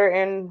get better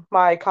in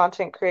my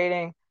content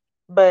creating,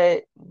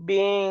 but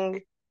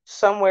being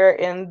somewhere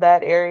in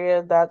that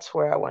area, that's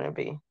where I want to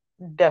be.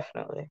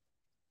 Definitely.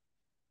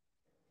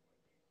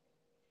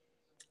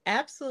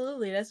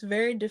 Absolutely. That's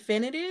very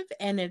definitive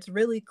and it's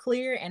really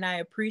clear. And I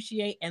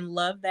appreciate and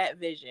love that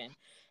vision.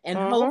 And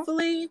Mhm.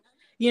 hopefully,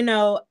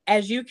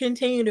 as you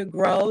continue to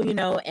grow,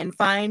 and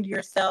find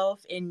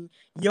yourself in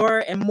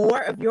and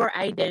more of your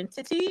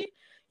identity,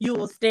 you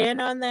will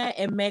stand on that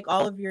and make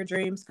all of your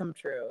dreams come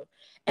true.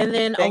 And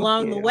then Thank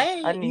along the you. I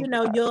way, need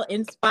that. you'll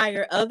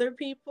inspire other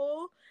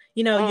people.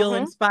 You'll Mhm.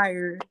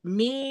 inspire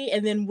me,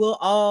 and then we'll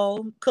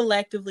all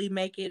collectively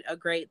make it a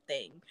great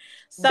thing.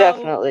 So,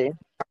 Definitely.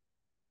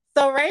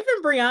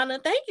 Raven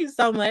Brianna, thank you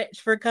so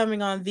much for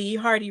coming on the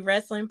Hardy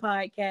Wrestling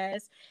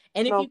Podcast.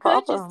 And if No you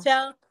could problem.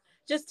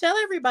 just tell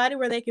everybody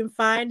where they can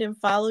find and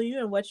follow you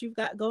and what you've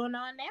got going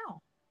on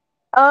now.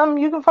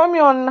 You can find me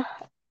on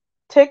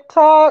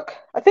TikTok.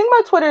 I think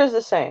my Twitter is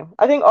the same.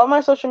 I think all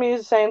my social media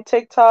is the same.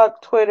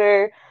 TikTok,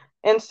 Twitter,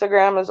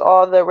 Instagram is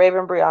all the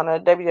Raven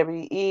Brianna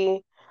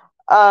WWE.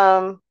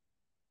 Um,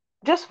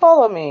 just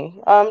follow me.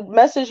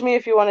 Message me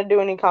if you want to do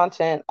any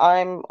content.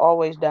 I'm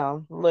always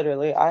down.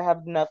 Literally, I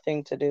have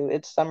nothing to do.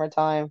 It's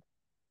summertime.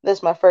 This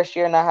is my first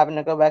year not having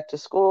to go back to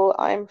school.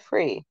 I'm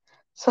free.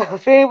 So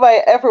if anybody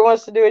ever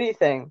wants to do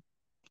anything,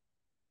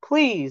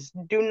 please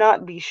do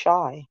not be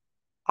shy.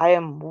 I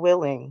am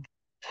willing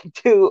to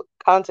do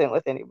content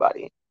with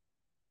anybody.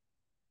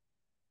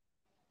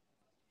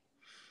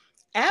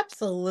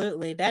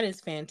 Absolutely. That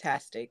is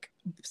fantastic.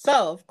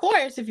 So, of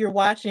course, if you're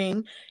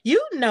watching,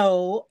 you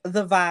know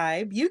the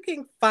vibe. You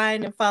can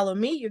find and follow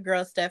me, your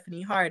girl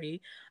Stephanie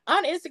Hardy,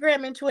 on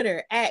Instagram and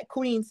Twitter at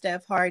Queen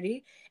Steph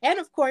Hardy. And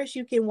of course,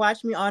 you can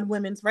watch me on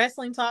Women's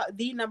Wrestling Talk,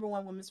 the number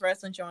one women's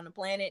wrestling show on the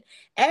planet,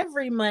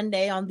 every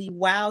Monday on the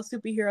Wow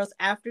Superheroes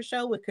After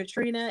Show with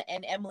Katrina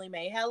and Emily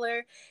May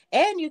Heller.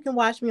 And you can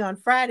watch me on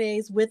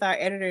Fridays with our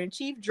editor in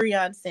chief,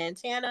 Drian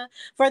Santana,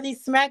 for the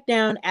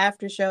SmackDown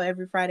After Show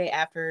every Friday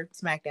after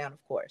SmackDown,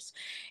 of course.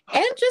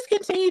 And just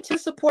continue to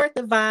support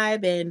the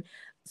vibe and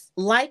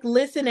like,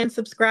 listen, and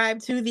subscribe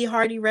to the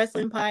Hardy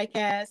Wrestling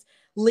Podcast.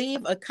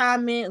 Leave a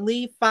comment,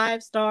 leave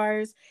 5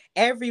 stars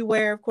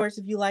everywhere. Of course,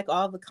 if you like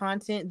all the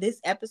content, this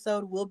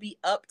episode will be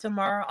up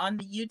tomorrow on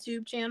the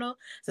YouTube channel.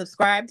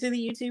 Subscribe to the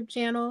YouTube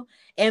channel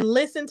and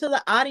listen to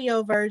the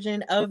audio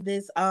version of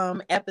this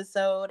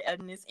episode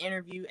and this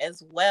interview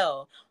as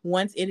well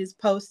once it is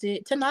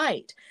posted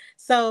tonight.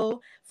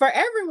 So, for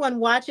everyone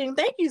watching,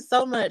 thank you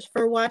so much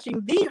for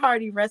watching the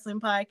Hardy Wrestling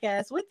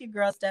Podcast with your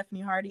girl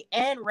Stephanie Hardy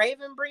and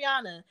Raven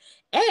Brianna.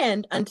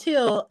 And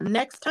until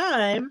next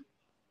time,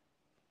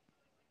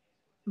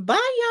 bye,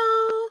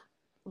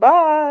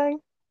 Bye.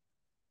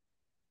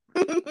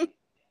 y'all.